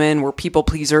especially women, we're people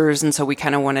pleasers. And so we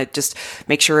kind of want to just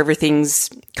make sure everything's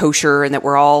kosher and that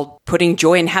we're all putting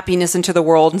joy and happiness into the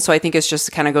world. And so I think it's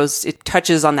just kind of it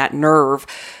touches on that nerve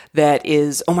that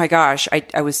is, oh my gosh,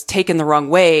 I was taken the wrong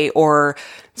way, or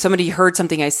somebody heard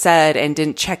something I said and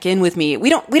didn't check in with me. We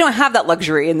don't have that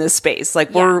luxury in this space.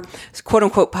 Like we're quote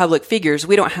unquote public figures.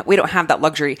 We don't have that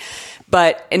luxury,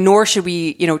 and nor should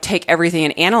we, you know, take everything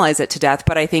and analyze it to death.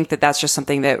 But I think that that's just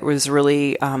something that was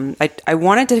really, I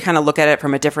wanted to kind of look at it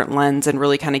from a different lens and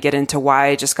really kind of get into why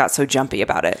I just got so jumpy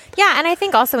about it. Yeah. And I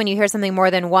think also when you hear something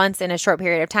more than once in a short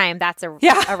period of time, that's a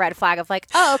red flag of like,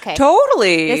 oh, okay.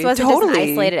 Totally. This wasn't just an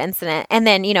isolated incident. And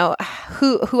then, you know,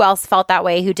 who else felt that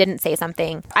way who didn't say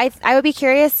something? I would be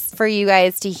curious for you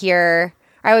guys to hear,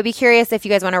 or I would be curious if you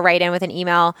guys want to write in with an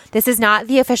email. This is not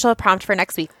the official prompt for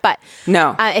next week, but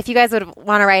no, if you guys would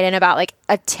want to write in about like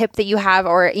a tip that you have,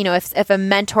 or, you know, if a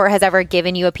mentor has ever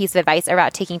given you a piece of advice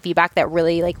about taking feedback that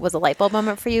really like was a light bulb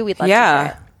moment for you, we'd love to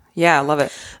hear it. Yeah, I love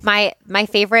it. My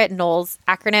favorite Knowles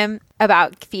acronym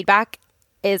about feedback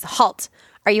is HALT.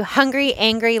 Are you hungry,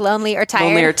 angry, lonely, or tired?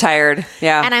 Lonely or tired,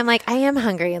 yeah. And I'm like, I am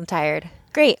hungry and tired.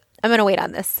 Great. I'm going to wait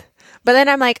on this. But then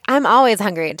I'm like, I'm always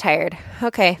hungry and tired.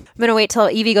 Okay. I'm going to wait till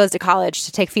Evie goes to college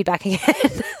to take feedback again.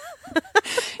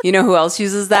 You know who else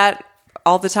uses that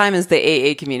all the time is the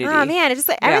AA community. Oh, man. It's just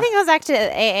like everything goes back to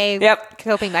AA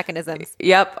coping mechanisms.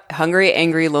 Yep. Hungry,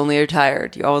 angry, lonely, or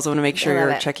tired. You always want to make sure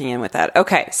you're checking in with that.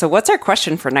 Okay. So what's our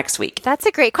question for next week? That's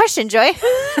a great question, Joy.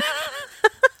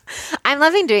 I'm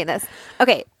loving doing this.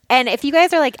 Okay. And if you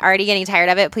guys are like already getting tired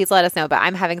of it, please let us know. But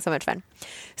I'm having so much fun.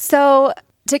 So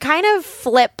to kind of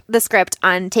flip the script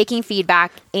on taking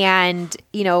feedback and,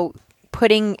 you know,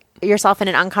 putting yourself in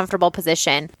an uncomfortable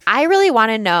position, I really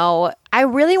want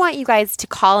you guys to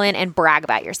call in and brag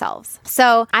about yourselves.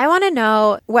 So I want to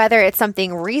know whether it's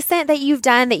something recent that you've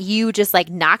done that you just like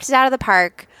knocked it out of the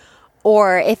park,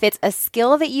 or if it's a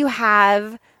skill that you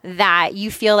have that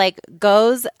you feel like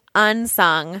goes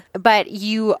unsung, but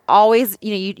you always,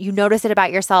 you know, you notice it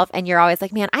about yourself and you're always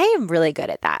like, man, I am really good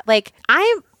at that. Like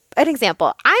an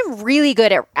example, I'm really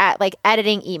good at like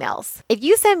editing emails. If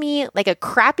you send me like a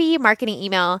crappy marketing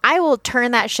email, I will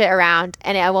turn that shit around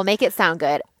and I will make it sound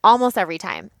good almost every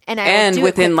time. And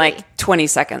within like 20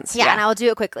 seconds. Yeah, and I will do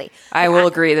it quickly. I will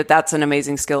agree that that's an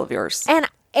amazing skill of yours.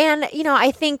 And you know,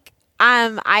 I think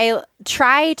I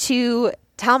try to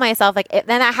tell myself like, then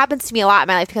that happens to me a lot in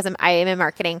my life because I am in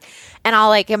marketing, and I'll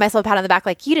like give myself a pat on the back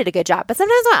like, you did a good job. But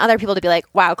sometimes I want other people to be like,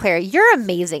 wow, Claire, you're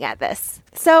amazing at this.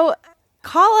 So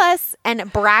call us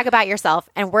and brag about yourself,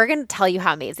 and we're going to tell you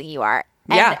how amazing you are.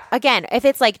 And again, if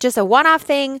it's like just a one-off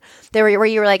thing where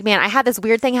you were like, man, I had this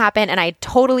weird thing happen and I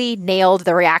totally nailed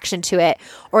the reaction to it,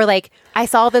 or like I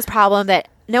solved this problem that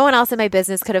no one else in my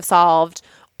business could have solved,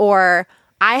 or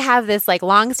I have this like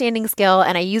long-standing skill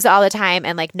and I use it all the time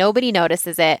and like nobody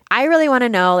notices it. I really want to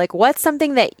know like what's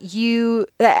something that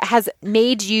has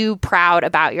made you proud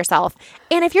about yourself.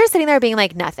 And if you're sitting there being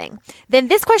like nothing, then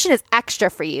this question is extra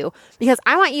for you, because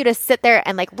I want you to sit there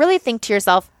and like really think to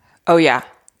yourself, oh yeah,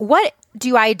 what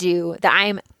do I do that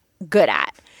I'm good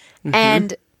at? Mm-hmm.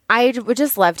 And I would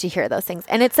just love to hear those things.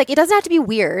 And it's like, it doesn't have to be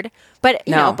weird, but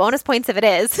you know, bonus points if it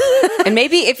is. And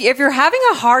maybe if you're having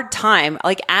a hard time,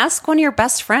 like ask one of your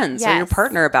best friends or your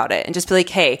partner about it and just be like,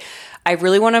 hey, I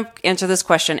really want to answer this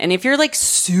question. And if you're like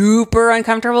super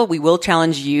uncomfortable, we will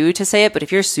challenge you to say it. But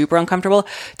if you're super uncomfortable,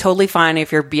 totally fine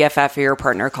if your BFF or your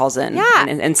partner calls in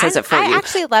and says it for you. I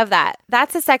actually love that.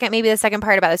 That's maybe the second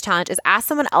part about this challenge is ask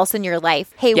someone else in your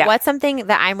life, hey, what's something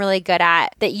that I'm really good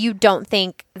at that you don't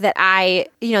think that I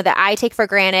take for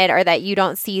granted, or that you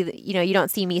don't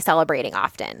see me celebrating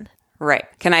often. Right.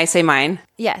 Can I say mine?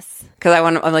 Yes. Because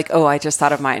I'm like, I just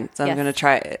thought of mine. So I'm going to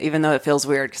try it, even though it feels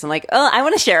weird. Because I'm like, I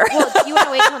want to share. Well, do you want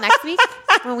to wait till next week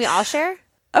when we all share?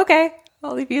 Okay.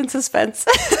 I'll leave you in suspense.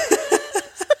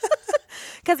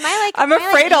 Because I'm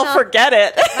afraid I'll forget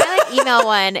it. My email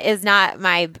one is not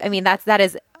that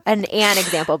is an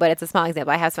example, but it's a small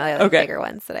example. I have some other bigger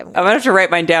ones that I'm going to have to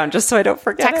write mine down just so I don't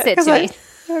forget it. Text it to me.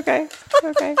 Okay.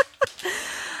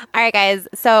 All right, guys.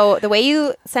 So the way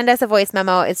you send us a voice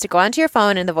memo is to go onto your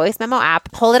phone in the voice memo app,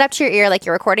 hold it up to your ear like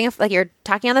you're recording, like you're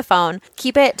talking on the phone.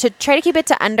 Try to keep it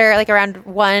to under like around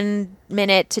 1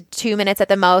 minute to 2 minutes at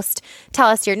the most. Tell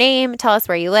us your name, tell us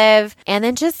where you live, and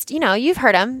then just, you've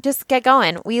heard them. Just get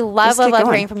going. We love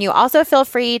hearing from you. Also, feel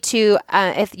free to,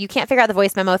 if you can't figure out the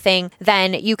voice memo thing,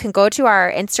 then you can go to our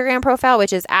Instagram profile,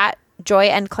 which is at Joy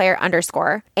and Claire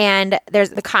 _ and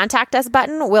there's the contact us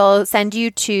button will send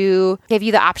you to give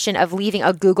you the option of leaving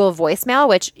a Google voicemail,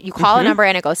 which you call a number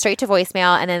and it goes straight to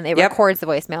voicemail, and then it records the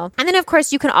voicemail. And then of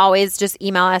course you can always just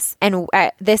email us, and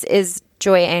this is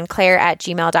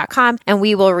joyandclaire@gmail.com, and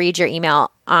we will read your email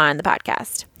on the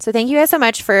podcast. So thank you guys so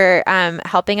much for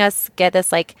helping us get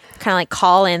this kind of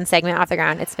call-in segment off the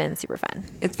ground. It's been super fun.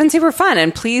 It's been super fun.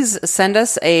 And please send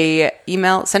us an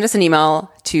email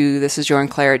to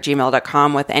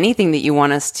thisisjoyandclaire@gmail.com with anything that you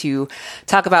want us to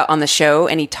talk about on the show,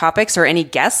 any topics or any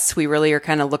guests. We really are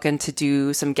kind of looking to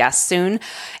do some guests soon.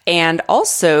 And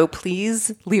also,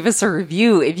 please leave us a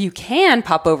review. If you can,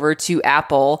 pop over to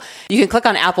Apple. You can click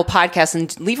on Apple Podcasts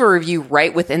and leave a review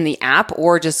right within the app,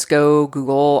 or just go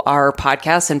Google our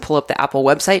podcast and pull up the Apple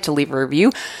website to leave a review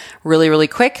really, really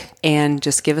quick, and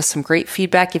just give us some great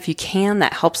feedback if you can.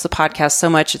 That helps the podcast so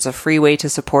much. It's a free way to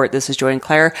support This Is Joy and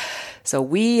Claire. So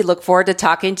we look forward to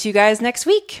talking to you guys next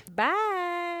week.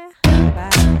 Bye.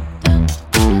 Bye.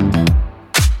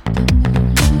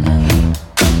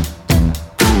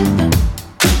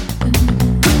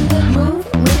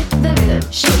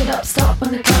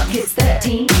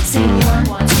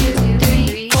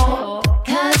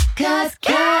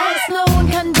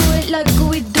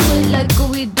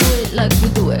 We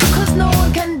do it.